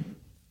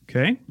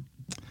 Okay.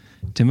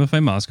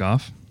 Timofey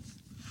Mozgov.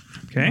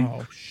 Okay.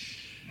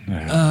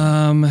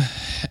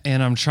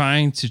 And I'm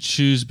trying to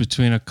choose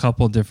between a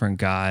couple different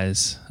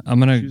guys. I'm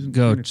gonna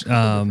go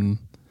You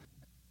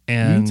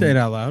can say it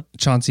out loud.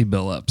 Chauncey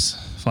Billups.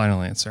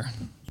 Final answer.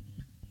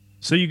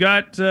 So you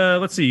got,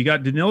 let's see, you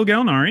got Danilo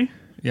Gallinari.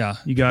 Yeah.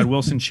 You got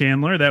Wilson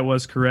Chandler. That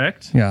was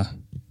correct. Yeah.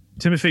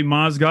 Timofey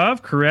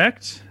Mozgov,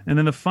 correct. And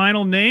then the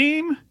final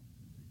name,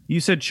 you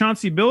said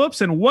Chauncey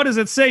Billups. And what does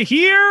it say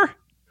here?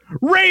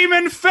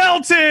 Raymond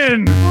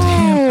Felton.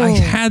 Damn, I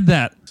had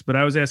that. But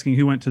I was asking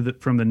who went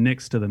from the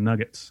Knicks to the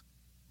Nuggets.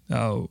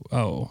 I'm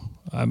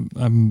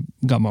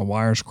got my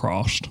wires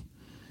crossed.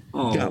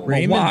 Oh, Got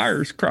my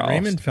wires crossed.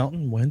 Raymond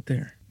Felton went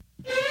there.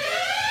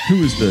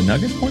 Who was the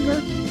Nuggets point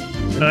guard?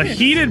 A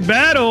heated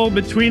battle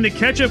between the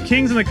Ketchup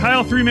Kings and the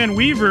Kyle Three-Man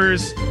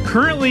Weavers.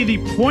 Currently, the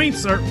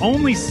points are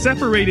only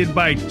separated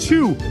by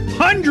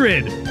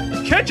 200.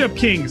 Ketchup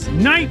Kings,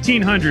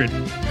 1,900.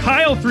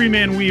 Kyle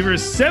Three-Man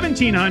Weavers,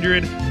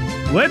 1,700.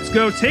 Let's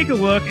go take a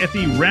look at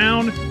the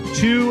round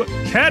 2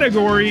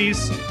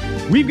 categories.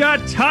 We've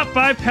got top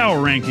 5 power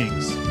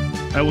rankings.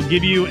 I will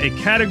give you a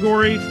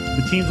category.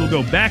 The teams will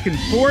go back and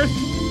forth.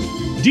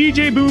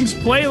 DJ Boom's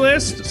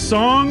playlist,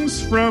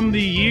 songs from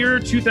the year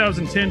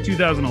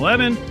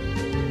 2010-2011.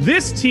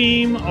 This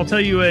team, I'll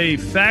tell you a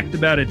fact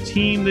about a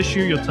team this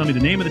year. You'll tell me the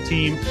name of the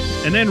team.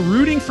 And then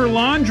Rooting for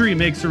Laundry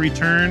makes a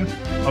return.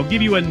 I'll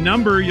give you a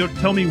number. You'll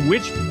tell me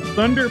which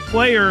Thunder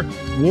player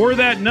wore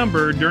that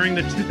number during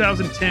the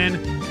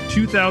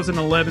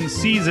 2010-2011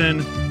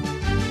 season.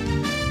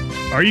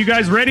 Are you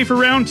guys ready for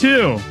round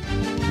 2?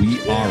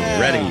 We are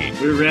ready.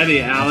 We're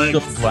ready, Alex.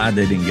 I'm so glad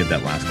they didn't get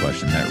that last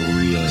question. That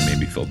really made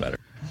me feel better.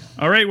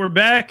 All right, we're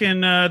back,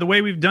 and the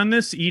way we've done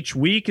this each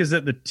week is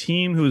that the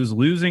team who is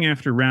losing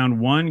after round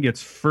 1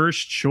 gets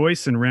first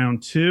choice in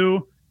round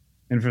 2.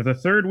 And for the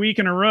third week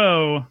in a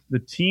row, the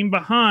team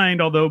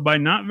behind, although by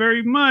not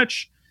very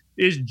much,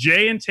 is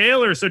Jay and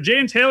Taylor. So, Jay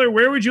and Taylor,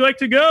 where would you like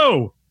to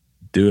go?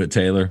 Do it,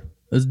 Taylor.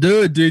 Let's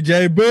do it,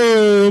 DJ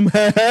Boom.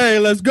 Hey,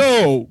 let's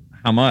go.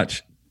 How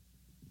much?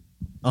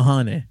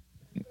 100.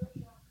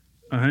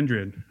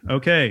 100.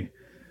 Okay.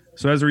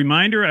 So as a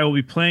reminder, I will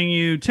be playing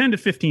you 10 to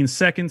 15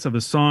 seconds of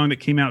a song that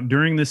came out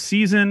during this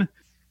season.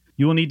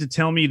 You will need to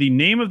tell me the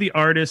name of the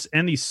artist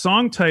and the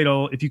song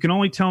title. If you can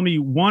only tell me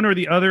one or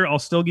the other, I'll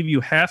still give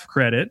you half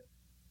credit.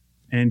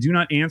 And do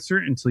not answer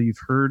until you've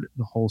heard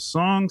the whole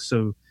song.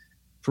 So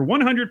for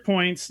 100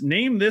 points,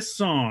 name this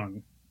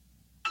song.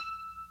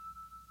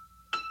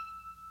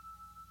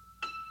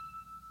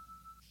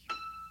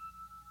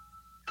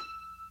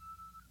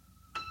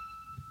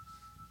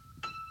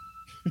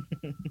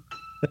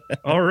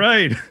 All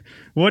right.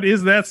 What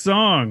is that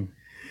song?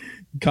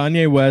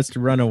 Kanye West,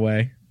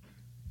 Runaway.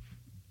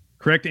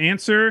 Correct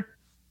answer.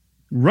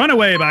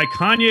 Runaway by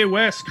Kanye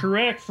West.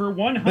 Correct for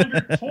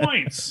 100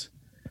 points.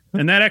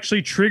 And that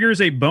actually triggers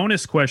a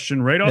bonus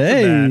question right off the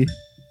bat.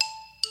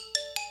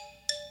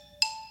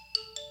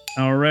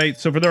 All right.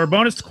 So for our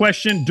bonus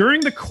question,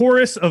 during the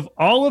chorus of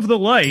All of the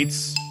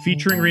Lights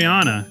featuring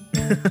Rihanna,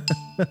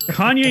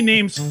 Kanye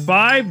names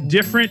 5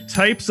 different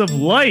types of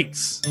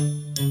lights.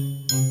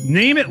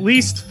 Name at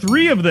least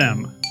 3 of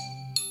them.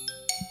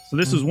 So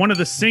this was one of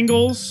the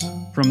singles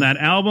from that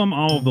album,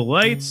 All of the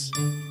Lights.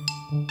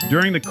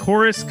 During the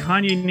chorus,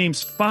 Kanye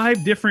names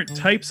 5 different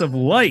types of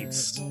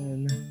lights.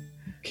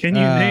 Can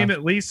you name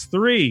at least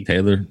 3?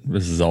 Taylor,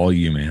 this is all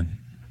you, man.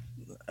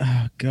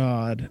 Oh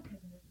God.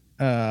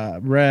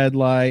 Red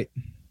light.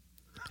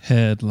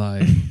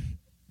 Headlight.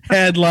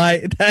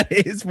 Headlight. That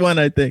is one,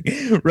 I think.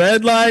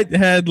 Red light,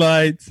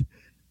 headlights.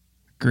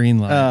 Green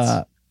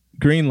lights.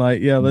 Green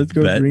light. Yeah, let's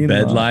go green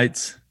bed light.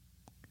 lights,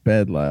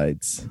 Bed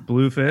lights.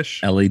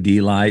 Bluefish. LED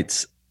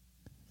lights.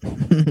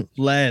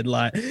 LED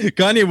light.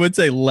 Kanye would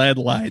say LED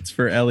lights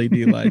for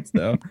LED lights,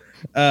 though.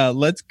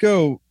 Let's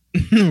go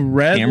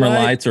red Camera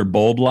light, lights or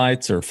bulb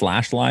lights or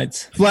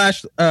flashlights.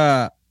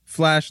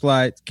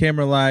 flashlights,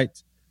 camera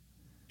lights.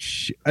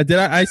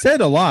 I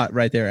said a lot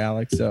right there,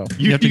 Alex. So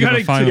You have to give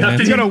a final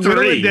answer. gotta whittle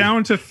it 3.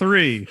 down to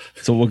 3.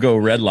 So we'll go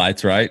red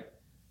lights, right?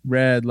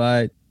 red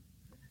light,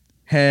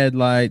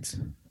 headlights,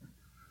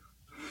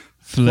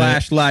 Flip.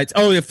 flashlights.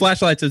 Oh, yeah,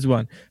 flashlights is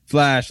one.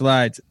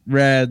 Flashlights,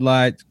 red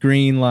lights,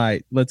 green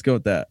light. Let's go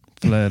with that.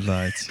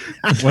 Floodlights.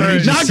 What did you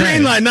just Not say?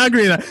 green light, not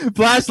green light.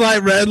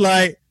 Flashlight, red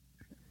light,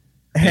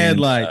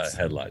 headlights. And,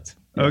 headlights.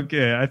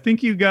 Okay, I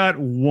think you got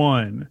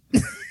 1.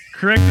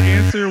 Correct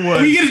answer was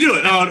Are you gonna do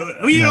it?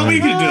 Oh, you know, we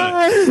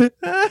can do it.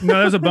 no.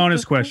 That was a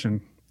bonus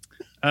question.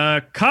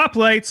 Cop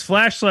lights,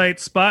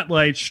 flashlights,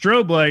 spotlights,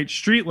 strobe lights,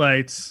 street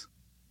lights.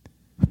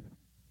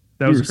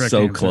 That was You the were correct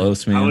so answer.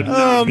 close, I man. would-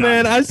 Oh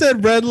man, I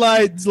said red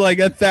lights like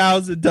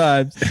 1,000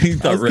 times. You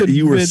thought I was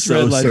you were convinced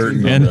so red lights certain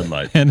was on And, red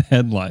lights. and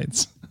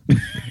headlights.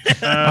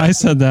 I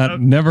said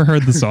that. Never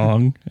heard the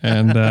song,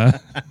 and yeah,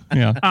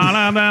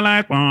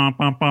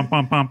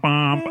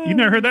 You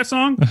never heard that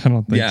song? I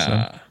don't think so.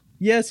 Yeah.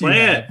 Yes, you Play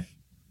have. it.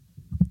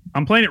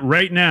 I'm playing it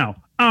right now.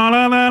 All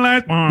of the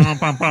lights, all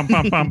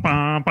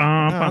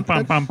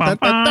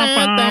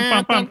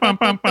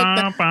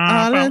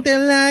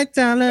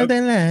of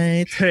the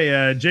lights.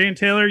 Hey, Jay and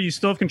Taylor, you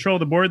still have control of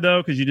the board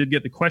though, because you did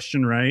get the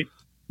question right.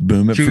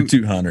 Boom it for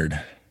 200.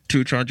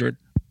 200.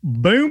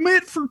 Boom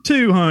it for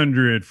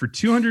 200. For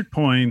 200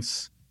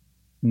 points.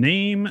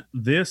 Name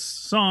this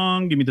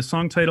song. Give me the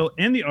song title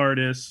and the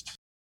artist.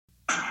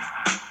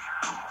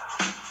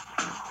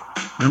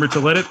 Remember to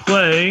let it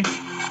play.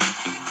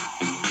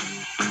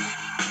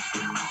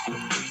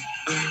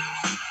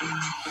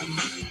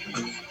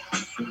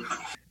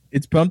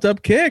 It's Pumped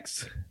Up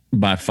Kicks.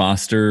 By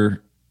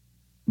Foster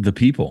the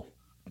People,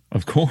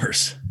 of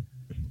course.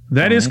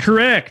 That is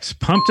correct.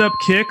 Pumped Up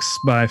Kicks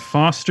by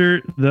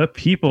Foster the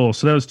People.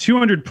 So that was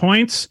 200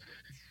 points.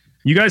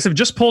 You guys have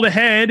just pulled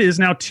ahead. It is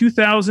now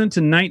 2,000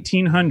 to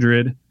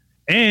 1,900.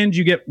 And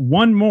you get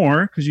one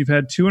more because you've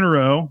had 2 in a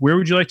row. Where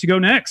would you like to go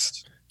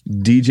next?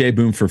 DJ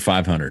Boom for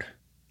 500.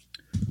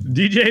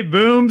 DJ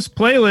Boom's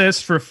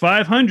playlist for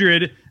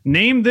 500.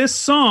 Name this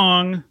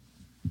song.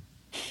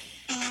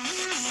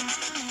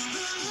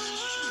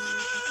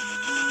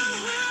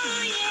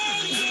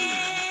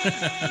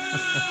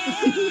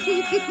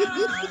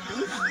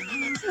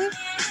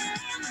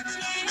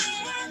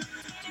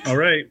 All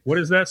right. What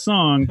is that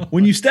song?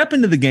 When you step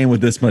into the game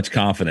with this much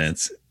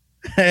confidence,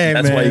 Hey,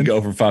 that's man. why you go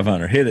for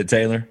 500. Hit it,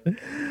 Taylor.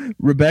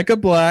 Rebecca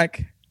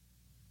Black,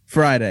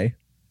 Friday.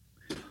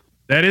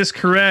 That is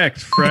correct.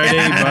 Friday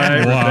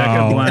by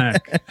Wow. Rebecca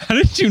Black. How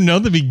did you know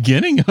the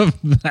beginning of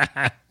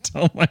that?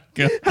 Oh my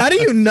god! How do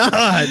you not?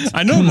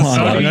 I know Come the on,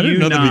 song. how I do didn't you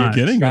know the not?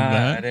 beginning of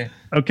that.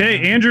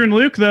 Okay, Andrew and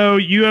Luke, though,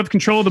 you have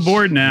control of the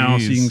board now,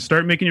 so you Jeez. can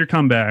start making your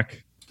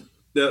comeback.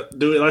 Do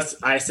it.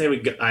 I say we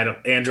go. I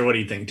don't. Andrew, what do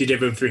you think? DJ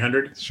Boom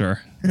 300.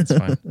 Sure, that's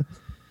fine.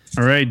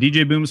 All right,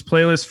 DJ Boom's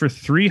playlist for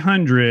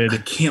 300. I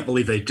can't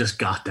believe they just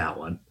got that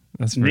one.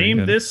 That's very Name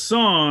good. this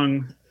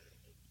song.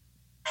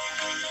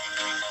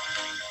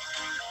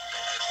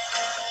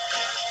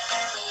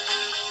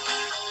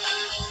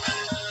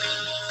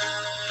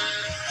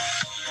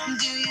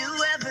 Do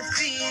you ever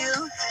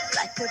feel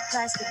like a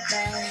plastic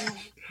bag?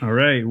 All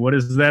right, what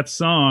is that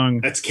song?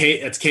 That's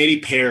Katy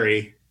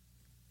Perry.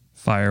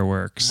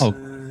 Fireworks. Oh,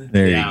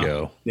 there Yeah. you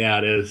go. Yeah,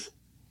 it is.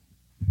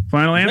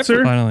 Final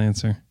answer? Final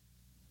answer.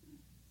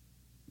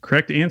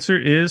 Correct answer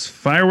is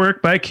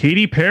Firework by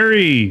Katy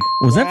Perry.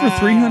 Was that for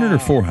 300 or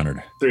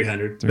 400?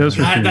 300. That was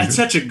for God, 300. that's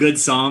such a good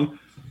song.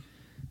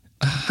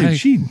 Dude,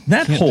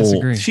 can't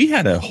disagree. she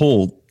had a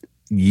whole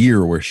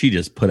year where she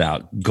just put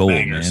out gold,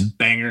 Bangers, man.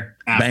 banger,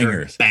 after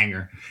Bangers.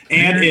 banger,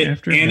 and Banger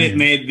after banger. it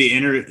made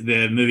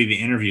the movie The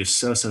Interview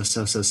so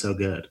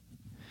good.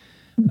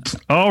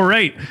 All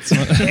right,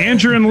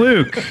 Andrew and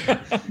Luke,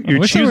 you're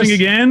wish there choosing was-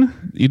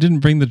 again. You didn't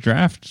bring the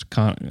draft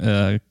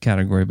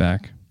category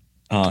back.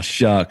 Oh,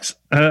 shucks.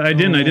 I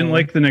didn't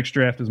like the next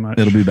draft as much.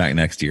 It'll be back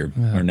next year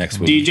or next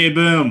week. DJ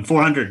Boom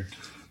 400.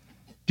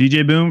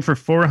 DJ Boom for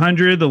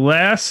 400, the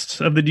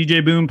last of the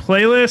DJ Boom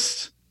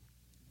playlist.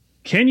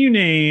 Can you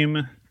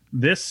name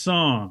this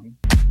song?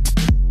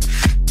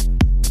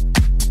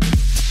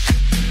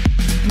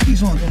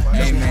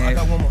 Hey man,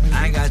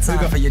 I ain't got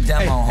time for your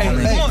demo,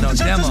 homie. No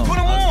demo.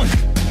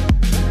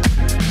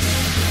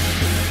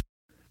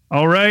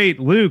 All right,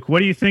 Luke, what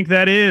do you think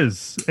that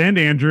is? And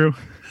Andrew.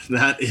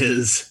 That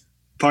is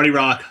Party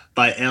Rock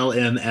by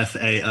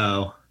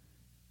LMFAO.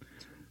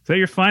 Is that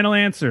your final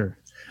answer?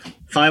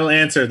 Final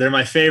answer. They're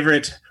my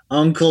favorite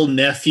uncle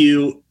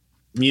nephew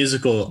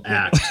musical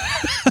act.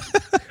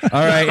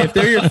 All right, if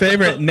they're your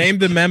favorite, name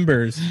the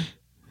members.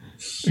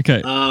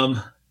 Okay.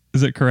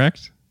 Is it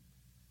correct?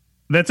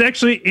 That's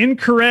actually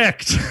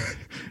incorrect.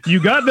 You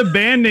got the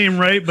band name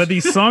right, but the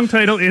song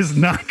title is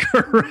not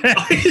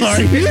correct.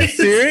 Are you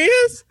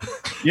serious?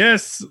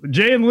 Yes,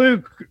 Jay and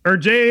Luke, or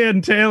Jay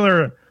and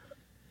Taylor.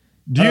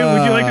 Would you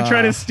like to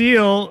try to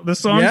steal the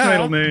song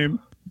title name?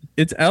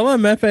 It's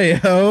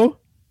LMFAO,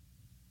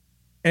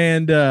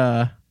 and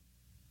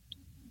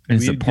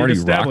it's a Party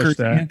Rockers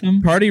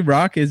anthem. Party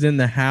Rock is in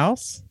the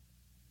house.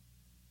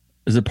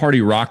 Is it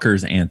Party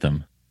Rockers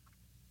anthem?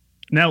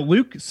 Now,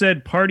 Luke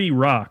said Party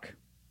Rock.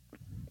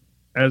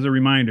 As a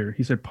reminder,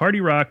 he said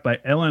Party Rock by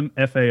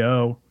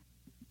LMFAO.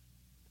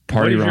 Party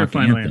What is Rock your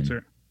final anthem.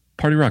 answer?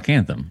 Party Rock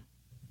anthem.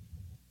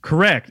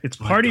 Correct. It's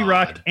Party God.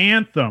 Rock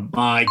Anthem.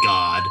 My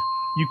God.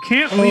 You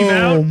can't leave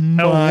out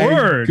a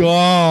word.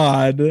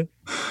 God.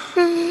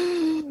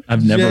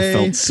 I've never Jay.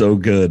 felt so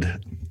good.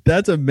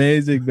 That's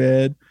amazing,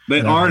 man.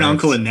 They are an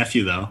uncle and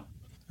nephew, though.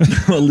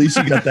 Well, at least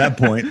you got that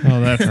point. Oh,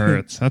 that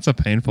hurts. That's a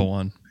painful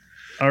one.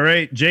 All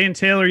right, Jay and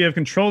Taylor, you have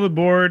control of the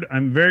board.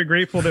 I'm very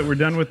grateful that we're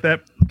done with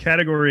that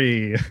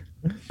category.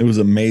 It was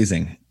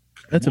amazing.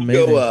 That's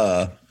amazing.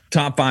 Go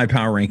top 5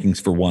 power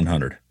rankings for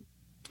 100.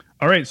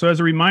 All right, so as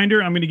a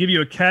reminder, I'm going to give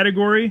you a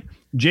category.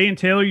 Jay and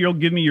Taylor, you'll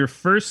give me your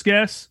first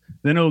guess.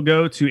 Then it'll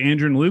go to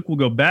Andrew and Luke. We'll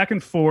go back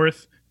and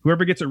forth.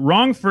 Whoever gets it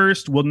wrong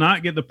first will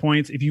not get the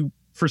points. If you,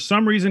 for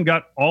some reason,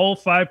 got all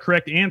 5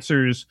 correct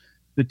answers,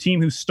 the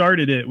team who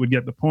started it would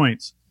get the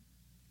points.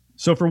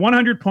 So for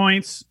 100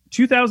 points,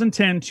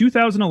 2010,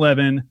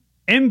 2011,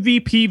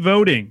 MVP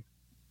voting.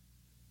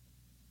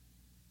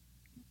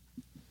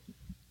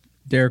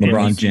 Derek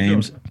LeBron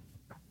James.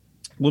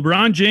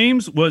 LeBron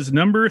James was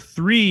number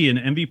 3 in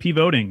MVP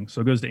voting.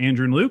 So it goes to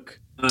Andrew and Luke.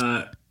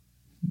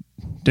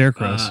 Derrick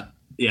Rose.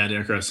 Yeah,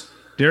 Derrick Rose.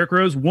 Derrick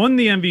Rose won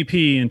the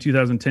MVP in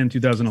 2010,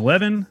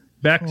 2011.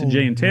 Back to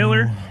Jay and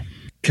Taylor.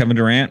 Kevin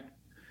Durant.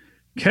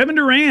 Kevin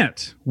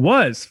Durant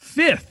was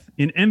 5th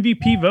in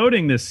MVP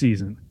voting this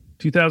season.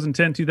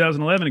 2010,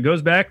 2011. It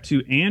goes back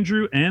to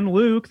Andrew and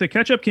Luke, the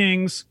Catch-Up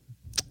Kings.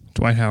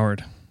 Dwight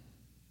Howard.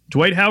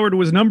 Dwight Howard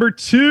was number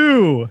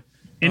 2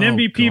 in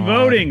MVP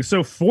voting.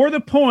 So for the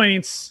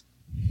points,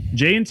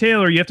 Jay and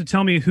Taylor, you have to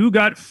tell me who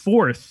got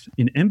 4th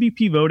in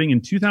MVP voting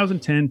in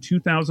 2010,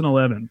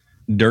 2011.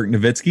 Dirk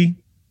Nowitzki.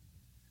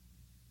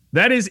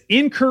 That is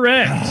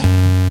incorrect.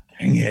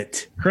 Dang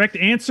it. Correct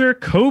answer,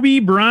 Kobe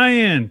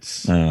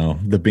Bryant. Oh,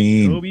 the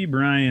bean. Kobe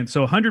Bryant.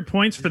 So 100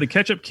 points for the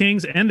Catch-Up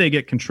Kings, and they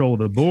get control of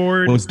the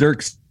board. Was Dirk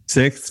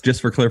 6th,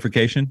 just for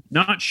clarification?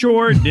 Not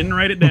sure. Didn't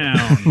write it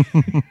down.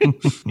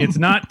 It's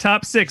not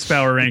top 6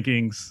 power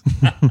rankings.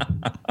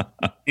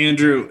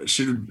 Andrew,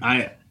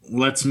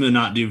 let's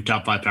not do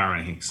top 5 power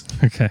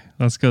rankings. Okay,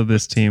 let's go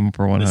this team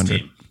for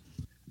 100.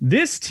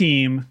 This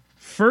team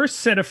first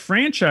set a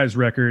franchise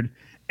record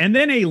and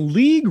then a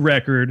league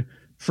record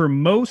for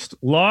most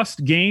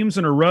lost games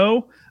in a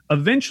row,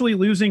 eventually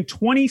losing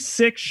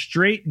 26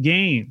 straight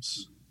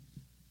games.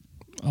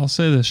 I'll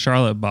say the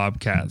Charlotte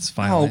Bobcats.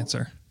 Final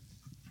answer.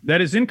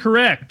 That is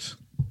incorrect.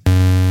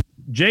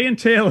 Jay and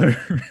Taylor.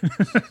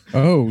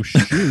 Oh,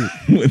 shoot.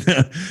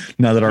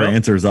 Now that our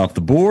answer is off the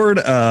board.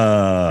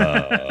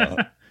 All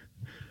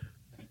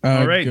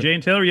right, Jay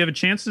and Taylor, you have a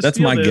chance to That's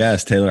steal my this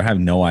guess, Taylor. I have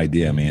no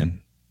idea,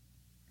 man.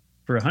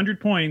 for 100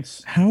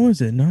 points. How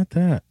is it not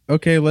that?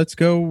 Okay, let's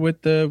go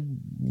with the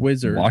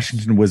Wizards.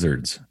 Washington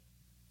Wizards.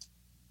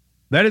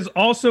 That is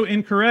also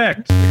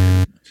incorrect.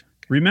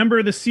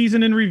 Remember the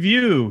season in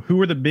review. Who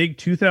were the big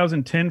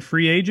 2010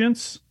 free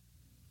agents?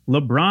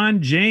 LeBron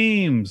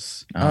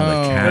James. Oh,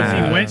 the Because he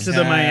Cavs. went to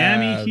the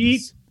Miami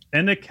Heat,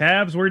 and the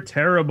Cavs were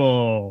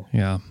terrible.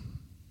 Yeah.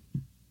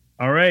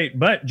 All right,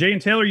 but Jay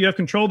and Taylor, you have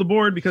control of the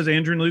board because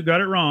Andrew and Luke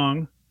got it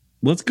wrong.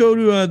 Let's go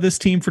to this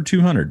team for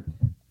 200.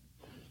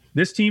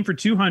 This team for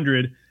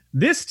 200.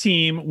 This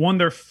team won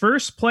their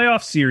first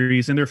playoff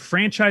series in their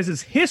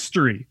franchise's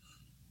history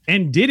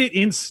and did it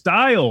in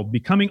style,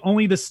 becoming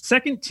only the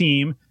second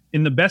team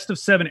in the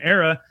best-of-7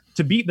 era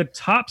to beat the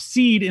top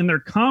seed in their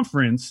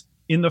conference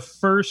in the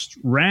first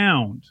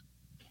round.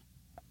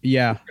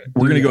 Yeah.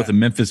 We're going to go with the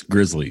Memphis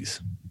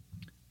Grizzlies.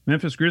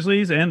 Memphis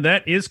Grizzlies, and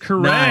that is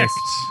correct. Nice.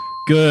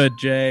 Good,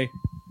 Jay.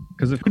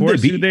 Because, of Who did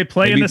course, they who beat? they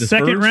play They in beat the the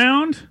second Spurs?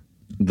 round?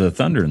 The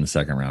Thunder in the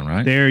second round,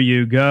 right? There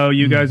you go.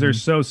 You guys are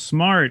so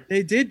smart.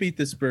 They did beat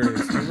the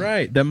Spurs. You're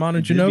right. The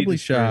Manu Did beat the Ginobili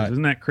Spurs. shot.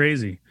 Isn't that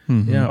crazy?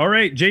 Yeah. All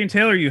right, Jay and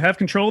Taylor, you have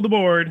control of the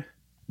board.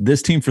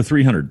 This team for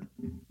 300.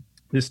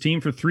 This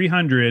team for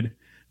 300.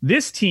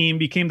 This team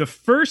became the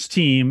first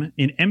team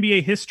in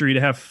NBA history to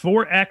have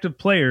 4 active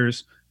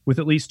players with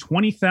at least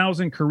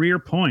 20,000 career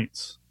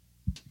points.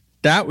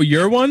 That was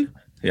your one?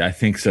 Yeah, I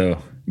think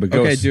so. But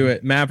go Okay, do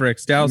it.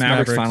 Mavericks. Dallas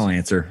Mavericks, Mavericks. final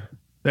answer.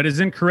 That is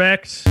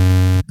incorrect.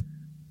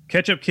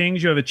 Catch-up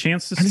Kings, you have a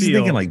chance to I'm just steal.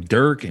 thinking like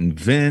Dirk and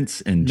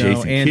Vince and No,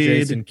 Jason and Kidd.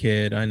 Jason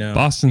Kidd. I know.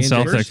 Boston And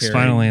Jason Celtics. Terry.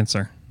 Final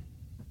answer.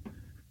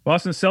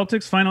 Boston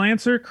Celtics, final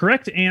answer.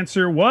 Correct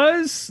answer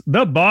was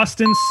the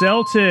Boston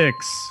Celtics.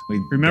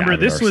 Remember,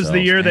 this was the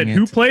year that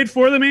who played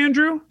for them,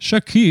 Andrew?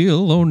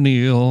 Shaquille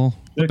O'Neal,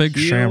 the Big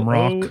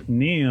Shamrock.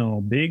 O'Neal,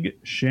 Big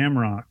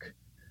Shamrock.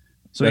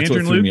 So That's Andrew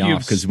and what threw Luke, me you've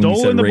off, 'cause when you said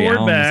stolen the Ray board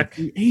Allen, I was back.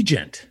 like,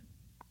 agent.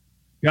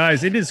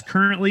 Guys, it is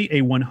currently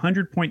a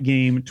 100-point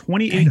game,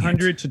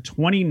 2,800 to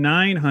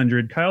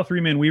 2,900. Kyle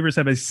Three-Man Weavers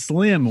have a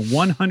slim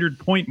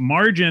 100-point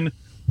margin,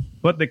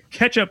 but the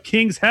Ketchup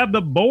Kings have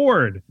the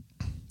board.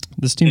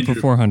 This team for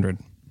 400.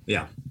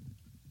 Yeah.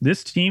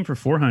 This team for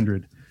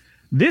 400.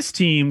 This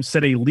team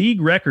set a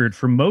league record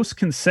for most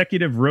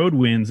consecutive road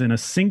wins in a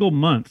single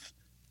month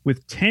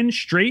with 10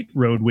 straight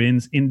road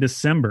wins in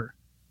December.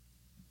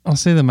 I'll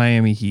say the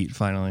Miami Heat,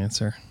 final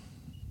answer.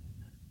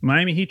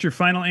 Miami Heat, your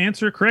final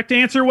answer. Correct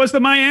answer was the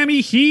Miami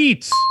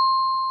Heat.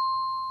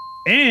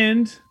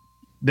 And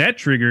that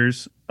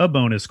triggers a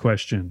bonus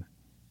question.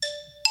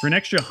 For an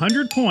extra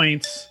 100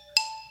 points,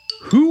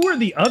 who were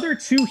the other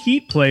two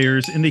Heat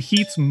players in the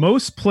Heat's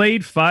most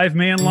played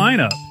five-man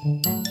lineup?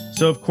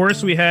 So, of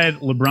course, we had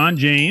LeBron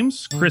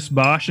James, Chris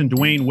Bosh, and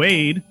Dwayne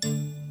Wade.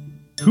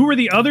 Who were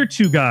the other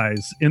two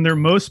guys in their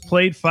most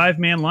played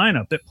five-man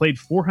lineup that played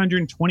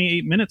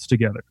 428 minutes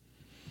together?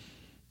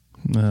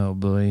 Oh,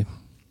 boy.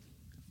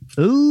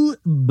 Oh,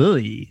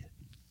 boy.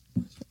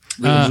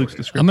 I'm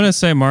going to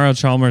say Mario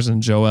Chalmers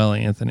and Joel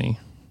Anthony.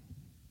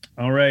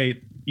 All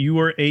right. You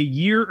were a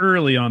year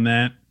early on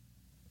that.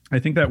 I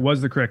think that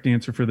was the correct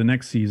answer for the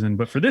next season.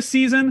 But for this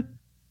season,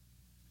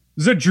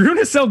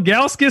 Zydrunas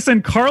Ilgauskas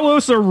and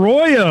Carlos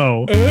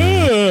Arroyo.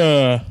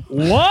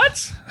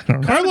 What?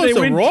 Carlos they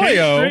win 10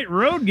 Arroyo? straight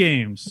road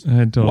games I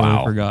had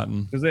totally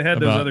forgotten. because they had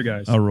those about other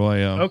guys.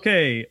 Arroyo.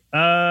 Okay.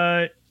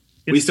 It's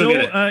We still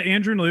still get it.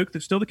 Andrew and Luke. They're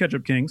still the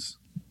Ketchup Kings.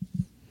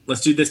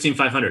 Let's do this team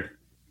 500.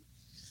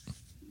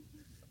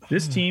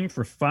 This team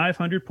for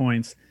 500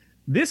 points.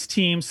 This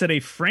team set a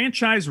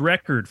franchise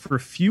record for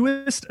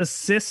fewest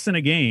assists in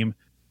a game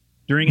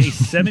during a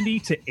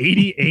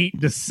 70-88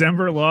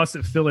 December loss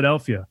at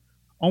Philadelphia.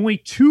 Only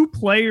two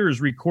players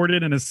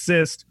recorded an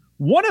assist,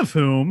 one of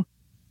whom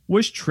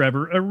was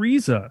Trevor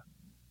Ariza.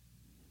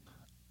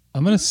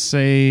 I'm going to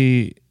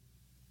say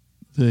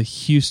the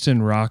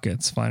Houston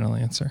Rockets, final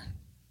answer.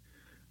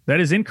 That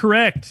is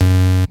incorrect.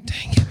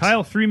 Dang it.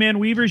 Kyle, Three-Man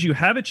Weavers, you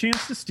have a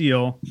chance to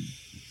steal.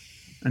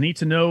 I need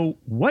to know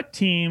what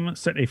team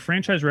set a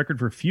franchise record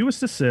for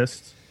fewest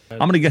assists. I'm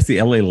going to guess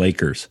the LA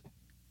Lakers.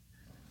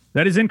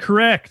 That is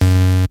incorrect.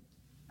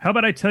 How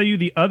about I tell you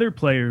the other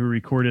player who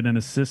recorded an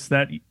assist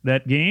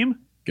that game?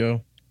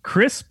 Go.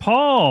 Chris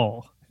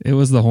Paul. It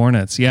was the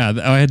Hornets. Yeah,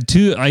 I had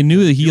two. I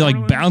knew that he New like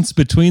Orleans? bounced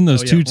between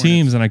those Oh, yeah, two Hornets.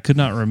 teams, and I could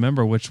not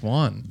remember which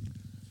one.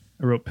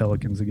 I wrote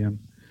Pelicans again.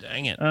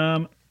 Dang it.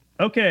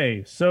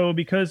 Okay, so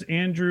because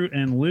Andrew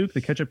and Luke, the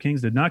Ketchup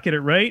Kings, did not get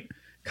it right,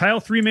 Kyle,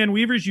 Three-Man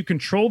Weavers, you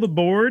control the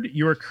board.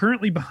 You are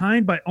currently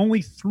behind by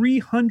only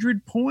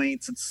 300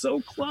 points. It's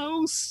so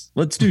close.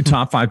 Let's do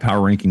top 5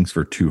 power rankings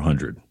for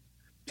 200.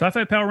 Top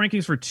 5 power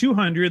rankings for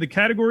 200. The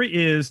category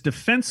is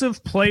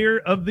Defensive Player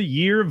of the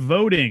Year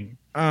voting.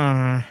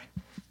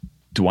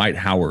 Dwight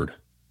Howard.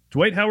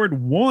 Dwight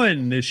Howard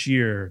won this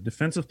year,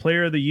 Defensive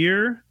Player of the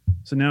Year.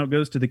 So now it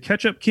goes to the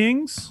Ketchup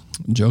Kings.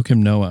 Joakim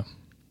Noah.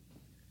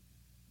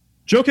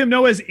 Joakim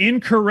Noah is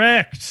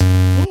incorrect.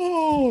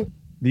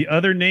 The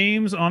other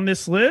names on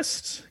this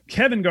list,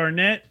 Kevin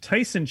Garnett,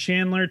 Tyson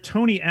Chandler,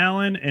 Tony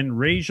Allen, and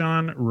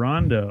Rajon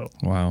Rondo.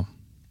 Wow.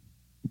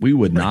 We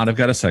would not have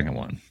got a second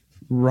one.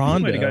 You might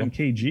have Rondo. gotten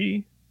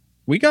KG.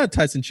 We got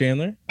Tyson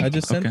Chandler. I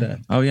just sent Okay. that.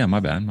 Oh, yeah,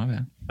 my bad. My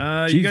bad.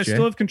 You Jeez, guys Jay.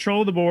 still have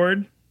control of the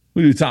board.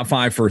 We do top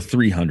 5 for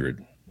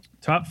 300.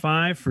 Top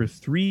 5 for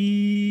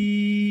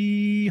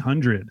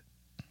 300.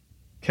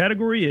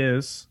 Category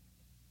is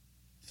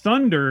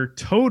Thunder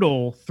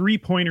total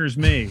 3-pointers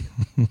made.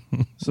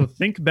 So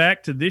think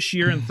back to this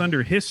year in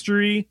Thunder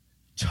history.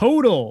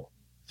 Total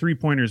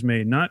 3-pointers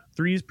made, not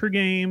threes per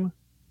game.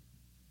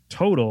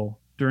 Total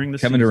during the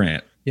Kevin season.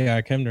 Durant.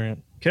 Yeah, Kevin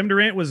Durant. Kevin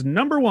Durant was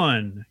number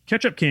 1.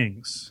 Ketchup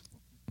Kings.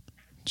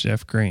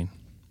 Jeff Green.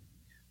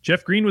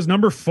 Jeff Green was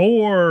number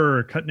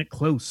 4. Cutting it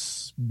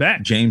close.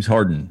 Back. James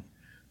Harden.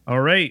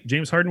 All right.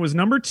 James Harden was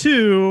number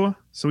 2.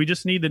 So we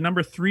just need the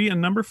number 3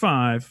 and number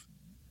 5.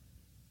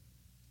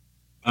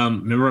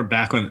 Remember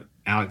back when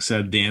Alex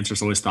said the answer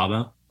is always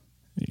Thabo?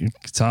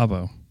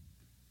 Tabo.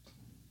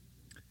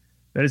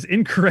 That is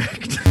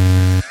incorrect.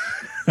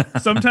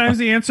 Sometimes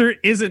the answer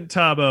isn't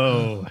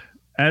Tabo,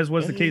 as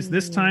was the case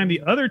this time.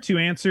 The other two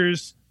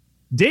answers,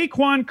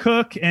 Daquan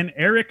Cook and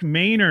Eric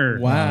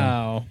Maynard.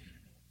 Wow.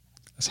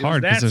 It's It was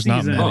hard because that there's not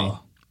season. many.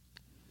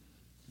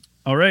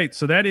 All right,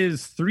 so that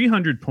is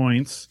 300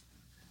 points.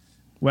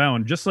 Wow,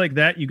 and just like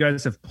that, you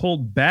guys have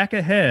pulled back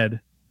ahead.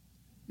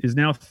 Is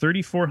now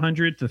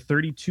 3,400 to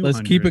 3,200.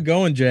 Let's keep it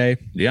going, Jay.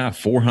 Yeah,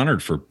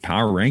 400 for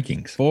power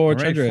rankings. All right,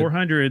 400.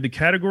 400. The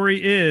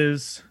category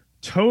is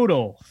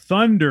total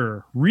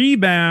Thunder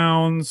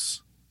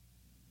rebounds.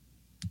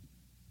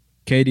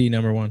 KD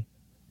number 1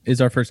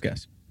 is our first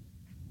guess.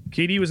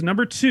 KD was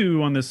number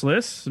 2 on this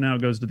list, so now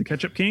it goes to the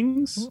Ketchup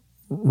Kings.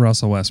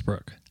 Russell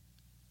Westbrook.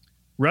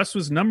 Russ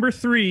was number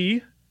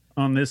 3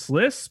 on this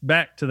list.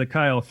 Back to the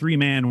Kyle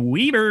three-man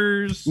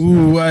Weavers.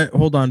 Ooh,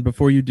 hold on.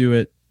 Before you do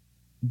it,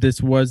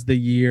 this was the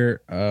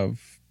year of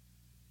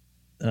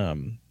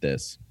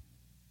this.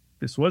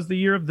 This was the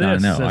year of this. I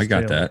know. says I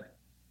got Taylor. that.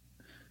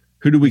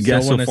 Who do we You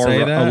guess still so wanna far? say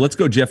that? Oh, let's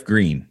go Jeff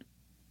Green.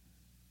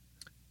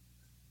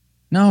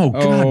 No.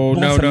 God, Oh,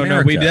 no.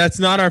 America. That's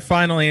not our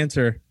final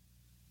answer.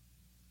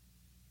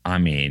 I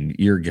mean,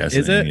 you're guessing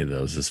Is it? any of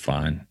those is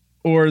fine.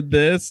 Or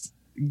this.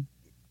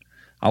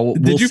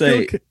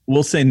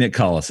 We'll say Nick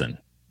Collison.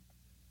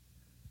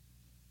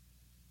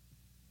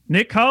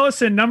 Nick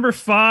Collison, number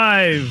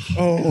 5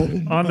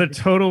 Oh, on the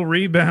total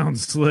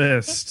rebounds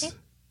list.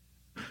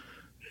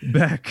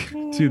 Back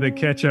to the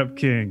Ketchup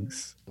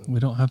Kings.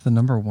 We don't have the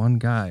number 1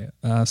 guy.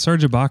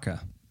 Serge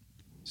Ibaka.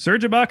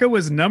 Serge Ibaka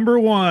was number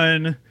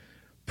 1,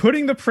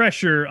 putting the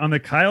pressure on the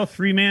Kyle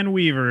three-man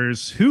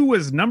Weavers, who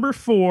was number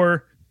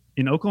 4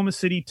 in Oklahoma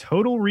City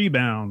total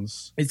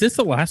rebounds. is this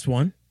the last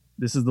one?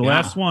 This is the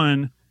last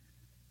one.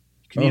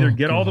 You can either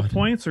get all the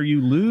points or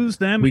you lose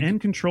them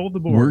and control the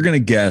board. We're going to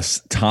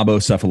guess Thabo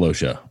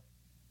Cephalosha.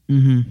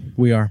 Mm-hmm.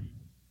 We are.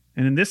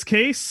 And in this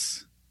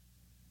case,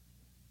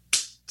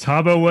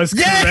 Thabo was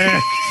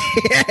correct.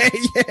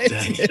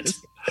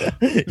 Yes.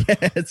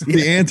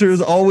 The answer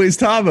is always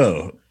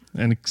Thabo.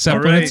 And except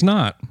All when right. it's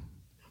not.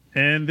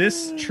 And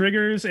this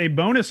triggers a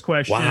bonus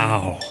question.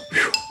 Wow.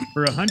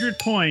 For 100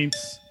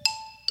 points.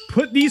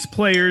 Put these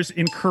players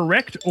in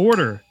correct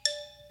order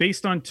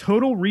based on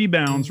total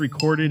rebounds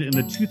recorded in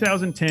the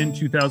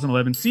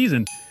 2010-2011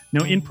 season.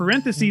 Now, in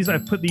parentheses,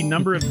 I've put the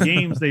number of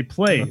games they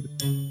played.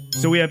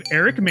 So we have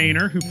Eric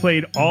Maynor, who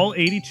played all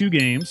 82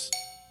 games,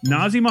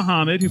 Nazi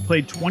Muhammad, who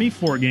played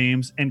 24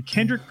 games, and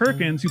Kendrick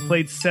Perkins, who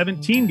played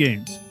 17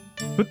 games.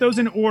 Put those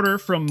in order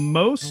from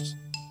most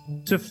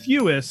to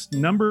fewest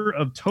number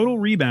of total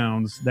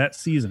rebounds that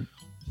season.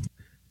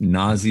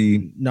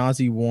 Nazi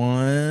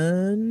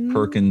 1.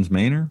 Perkins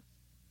Maynor.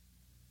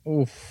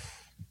 Oof.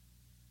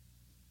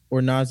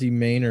 Or Nazi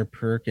Maynor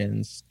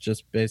Perkins,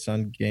 just based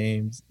on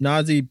games.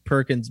 Nazi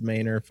Perkins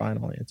Maynor,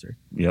 final answer.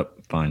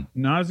 Yep, fine.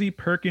 Nazi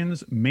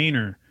Perkins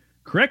Maynor.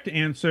 Correct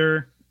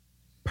answer,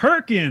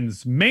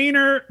 Perkins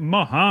Maynor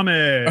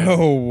Muhammad.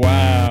 Oh,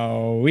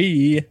 wow.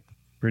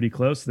 Pretty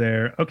close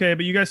there. Okay,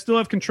 but you guys still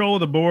have control of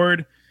the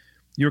board.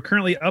 You're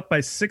currently up by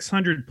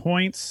 600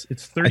 points.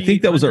 It's I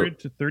think that was 3,800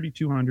 to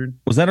 3,200.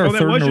 Was that our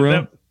third in a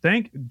row?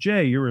 Thank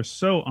Jay. You were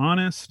so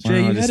honest.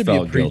 Jay, you I just had to be a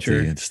felt guilty.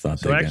 preacher. I just thought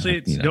So they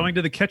actually, got, it's going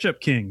to the Ketchup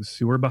Kings,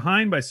 who were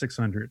behind by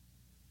 600.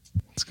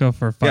 Let's go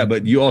for 5. Yeah,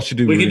 but you all should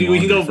do. We can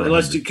moving go. on for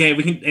Let's do. 100. Okay,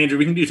 we can. Andrew,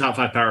 we can do top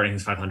 5 power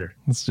rankings 500.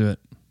 Let's do it.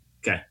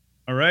 Okay.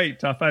 All right,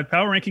 top 5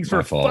 power rankings My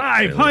for fault,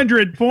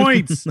 500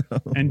 points.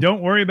 And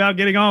don't worry about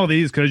getting all of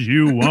these because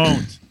you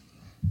won't.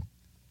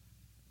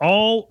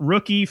 All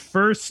rookie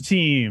first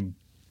team.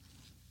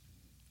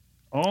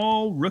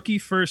 All rookie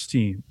first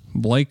team.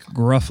 Blake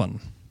Griffin.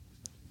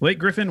 Blake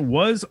Griffin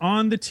was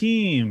on the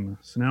team.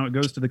 So now it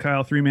goes to the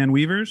Kyle three-man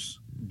Weavers.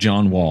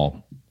 John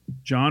Wall.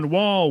 John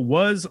Wall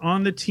was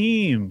on the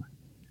team.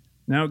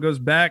 Now it goes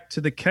back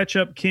to the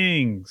Ketchup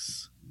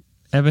Kings.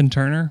 Evan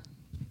Turner.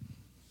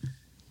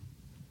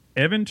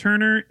 Evan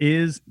Turner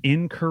is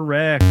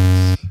incorrect.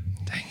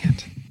 Dang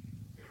it.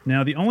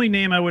 Now, the only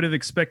name I would have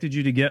expected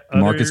you to get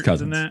other DeMarcus than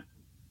Cousins. that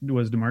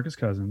was DeMarcus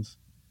Cousins.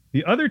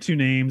 The other two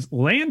names,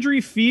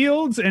 Landry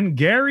Fields and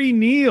Gary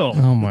Neal.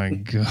 Oh my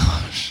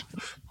gosh.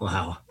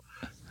 Wow.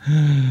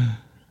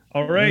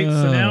 All right,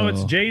 so now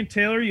it's Oh. Jay and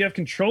Taylor. You have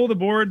control of the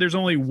board. There's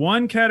only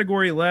one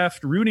category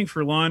left, rooting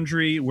for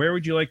laundry. Where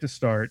would you like to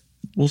start?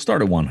 We'll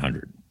start at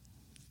 100.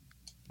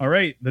 All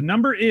right, the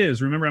number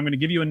is, remember, I'm going to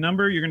give you a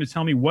number. You're going to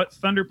tell me what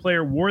Thunder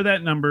player wore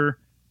that number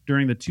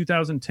during the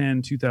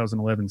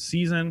 2010-2011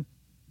 season.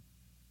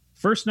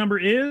 First number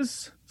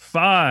is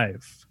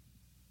 5.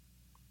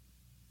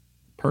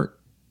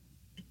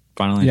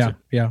 Final answer.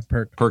 Yeah,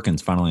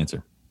 Perkins, final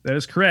answer. That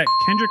is correct.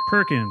 Kendrick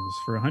Perkins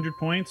for 100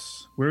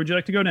 points. Where would you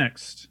like to go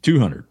next?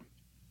 200.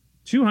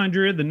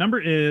 200. The number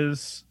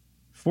is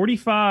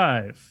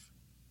 45.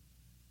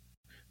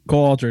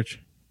 Cole Aldrich.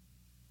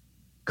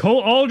 Cole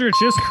Aldrich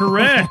is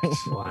correct.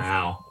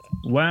 Wow.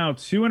 Wow,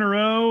 2 in a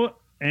row.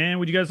 And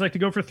would you guys like to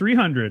go for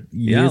 300?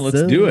 Yeah, Yes, let's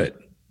sir. do it.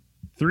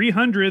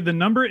 300. The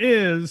number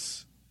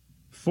is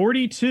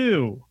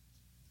 42.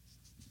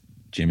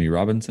 Jimmy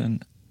Robinson.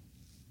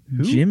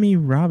 Who? Jimmy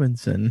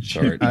Robinson.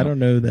 Sorry, I no. don't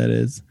know who that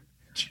is.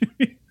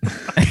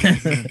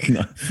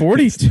 No.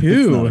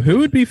 42. Who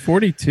would be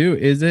 42?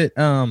 Is it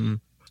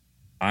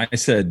I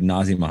said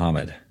Nazi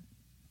Muhammad.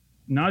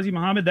 Nazi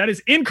Muhammad. That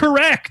is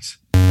incorrect.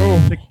 Oh,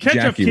 The Ketchup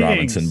Jackie Kings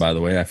Robinson, by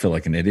the way. I feel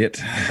like an idiot.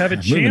 have a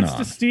Moving chance on.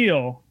 to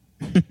steal.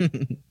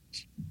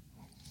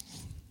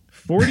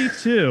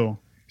 42.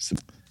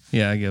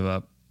 Yeah, I give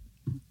up.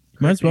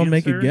 might as well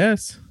make a answer.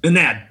 guess. And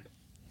that.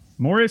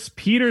 Morris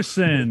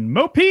Peterson.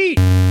 Mo Pete.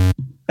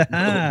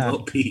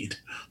 Oh,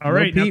 Pete. All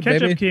right, now Pete,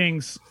 Ketchup baby.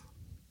 Kings,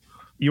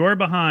 you are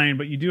behind,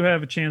 but you do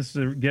have a chance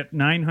to get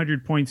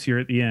 900 points here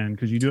at the end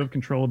because you do have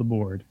control of the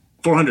board.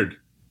 400.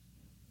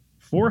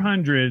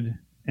 400.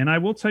 And I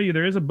will tell you,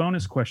 there is a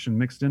bonus question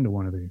mixed into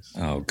one of these.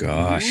 Oh,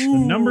 gosh. The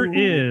number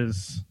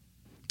is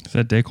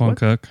that Daquan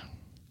Cook?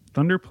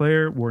 Thunder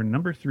player wore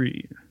number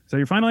 3. Is that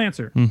your final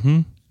answer?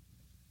 Mm-hmm.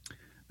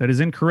 That is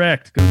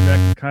incorrect. Goes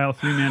back to Kyle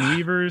 3-Man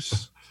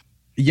Weavers.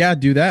 Yeah,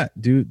 do that.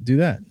 Do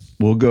that.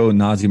 We'll go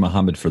Nazi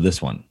Muhammad for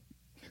this one.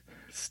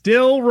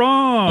 Still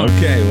wrong.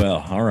 Okay,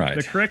 well, all right.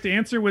 The correct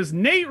answer was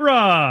Nate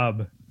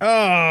Robb.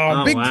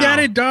 Oh, Big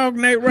Daddy Dog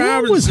Nate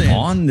Robinson. Who was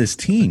on this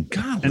team?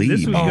 Golly.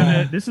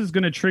 And this is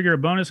gonna trigger a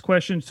bonus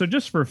question. So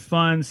just for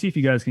fun, see if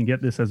you guys can get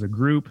this as a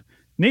group.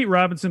 Nate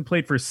Robinson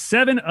played for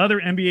 7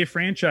 other NBA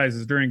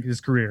franchises during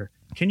his career.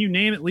 Can you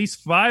name at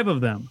least 5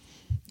 of them?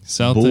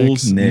 Celtics,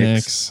 Bulls,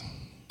 Knicks.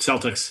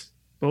 Celtics.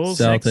 Bulls,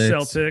 Celtics.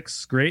 Knicks,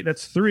 Celtics. Great.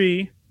 That's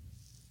 3.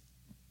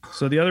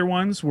 So the other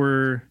ones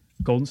were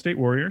Golden State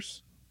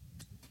Warriors,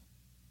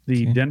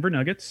 the Denver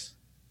Nuggets,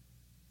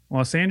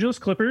 Los Angeles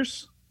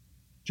Clippers.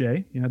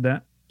 Jay, you had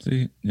that.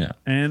 See, yeah.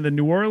 And the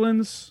New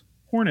Orleans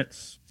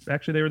Hornets.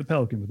 Actually, they were the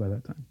Pelicans by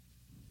that time.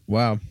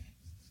 Wow.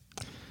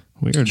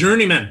 Weird.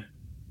 Journeyman.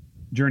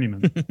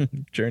 Journeyman.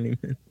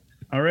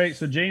 All right,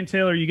 so Jay and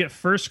Taylor, you get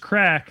first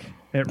crack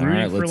at All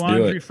rooting right, for let's do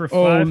laundry it. for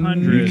Oh,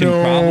 500. You can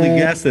probably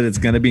guess that it's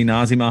going to be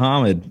Nazi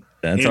Muhammad.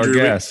 That's our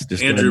guess.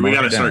 Just Andrew, we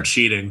got to down. start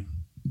cheating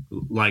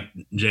like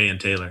Jay and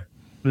Taylor.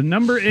 The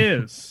number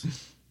is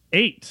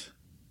 8.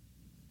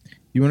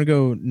 You want to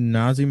go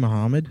Nazi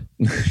Muhammad?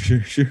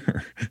 Sure.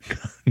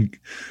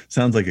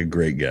 Sounds like a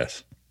great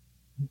guess.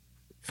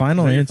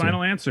 Final Is that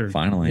your answer. Final answer.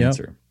 Final Yep.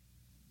 answer.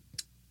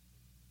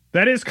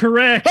 That is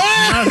correct.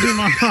 Nazi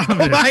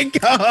Muhammad. Oh my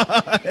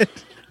God.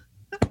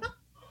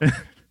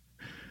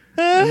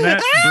 And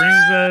that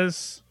brings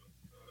us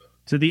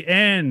to the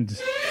end.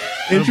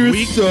 of Andrew's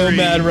week so 3.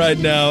 mad right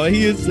now.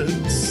 He is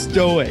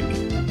stoic.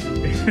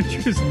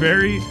 Andrew's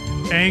very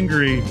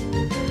angry.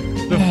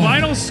 The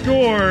final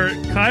score,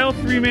 Kyle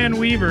 3-Man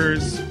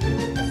Weavers,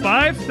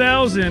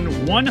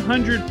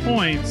 5,100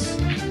 points.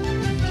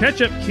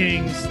 Ketchup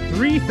Kings,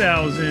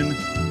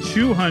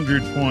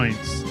 3,200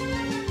 points.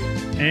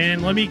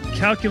 And let me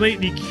calculate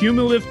the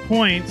cumulative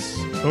points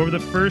over the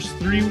first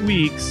 3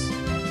 weeks.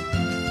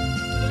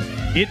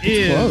 It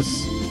is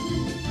Close.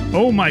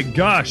 Oh my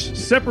gosh,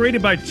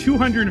 separated by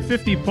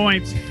 250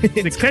 points.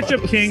 The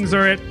Ketchup Kings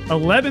are at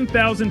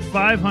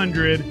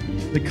 11,500.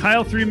 The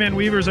Kyle 3-Man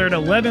Weavers are at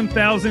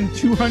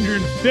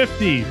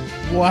 11,250.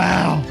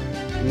 Wow.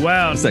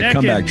 Wow. It's that neck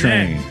comeback and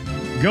train. neck.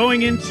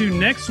 Going into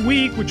next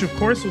week, which of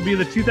course will be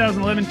the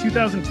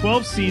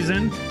 2011-2012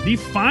 season, the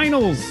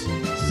finals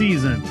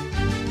season.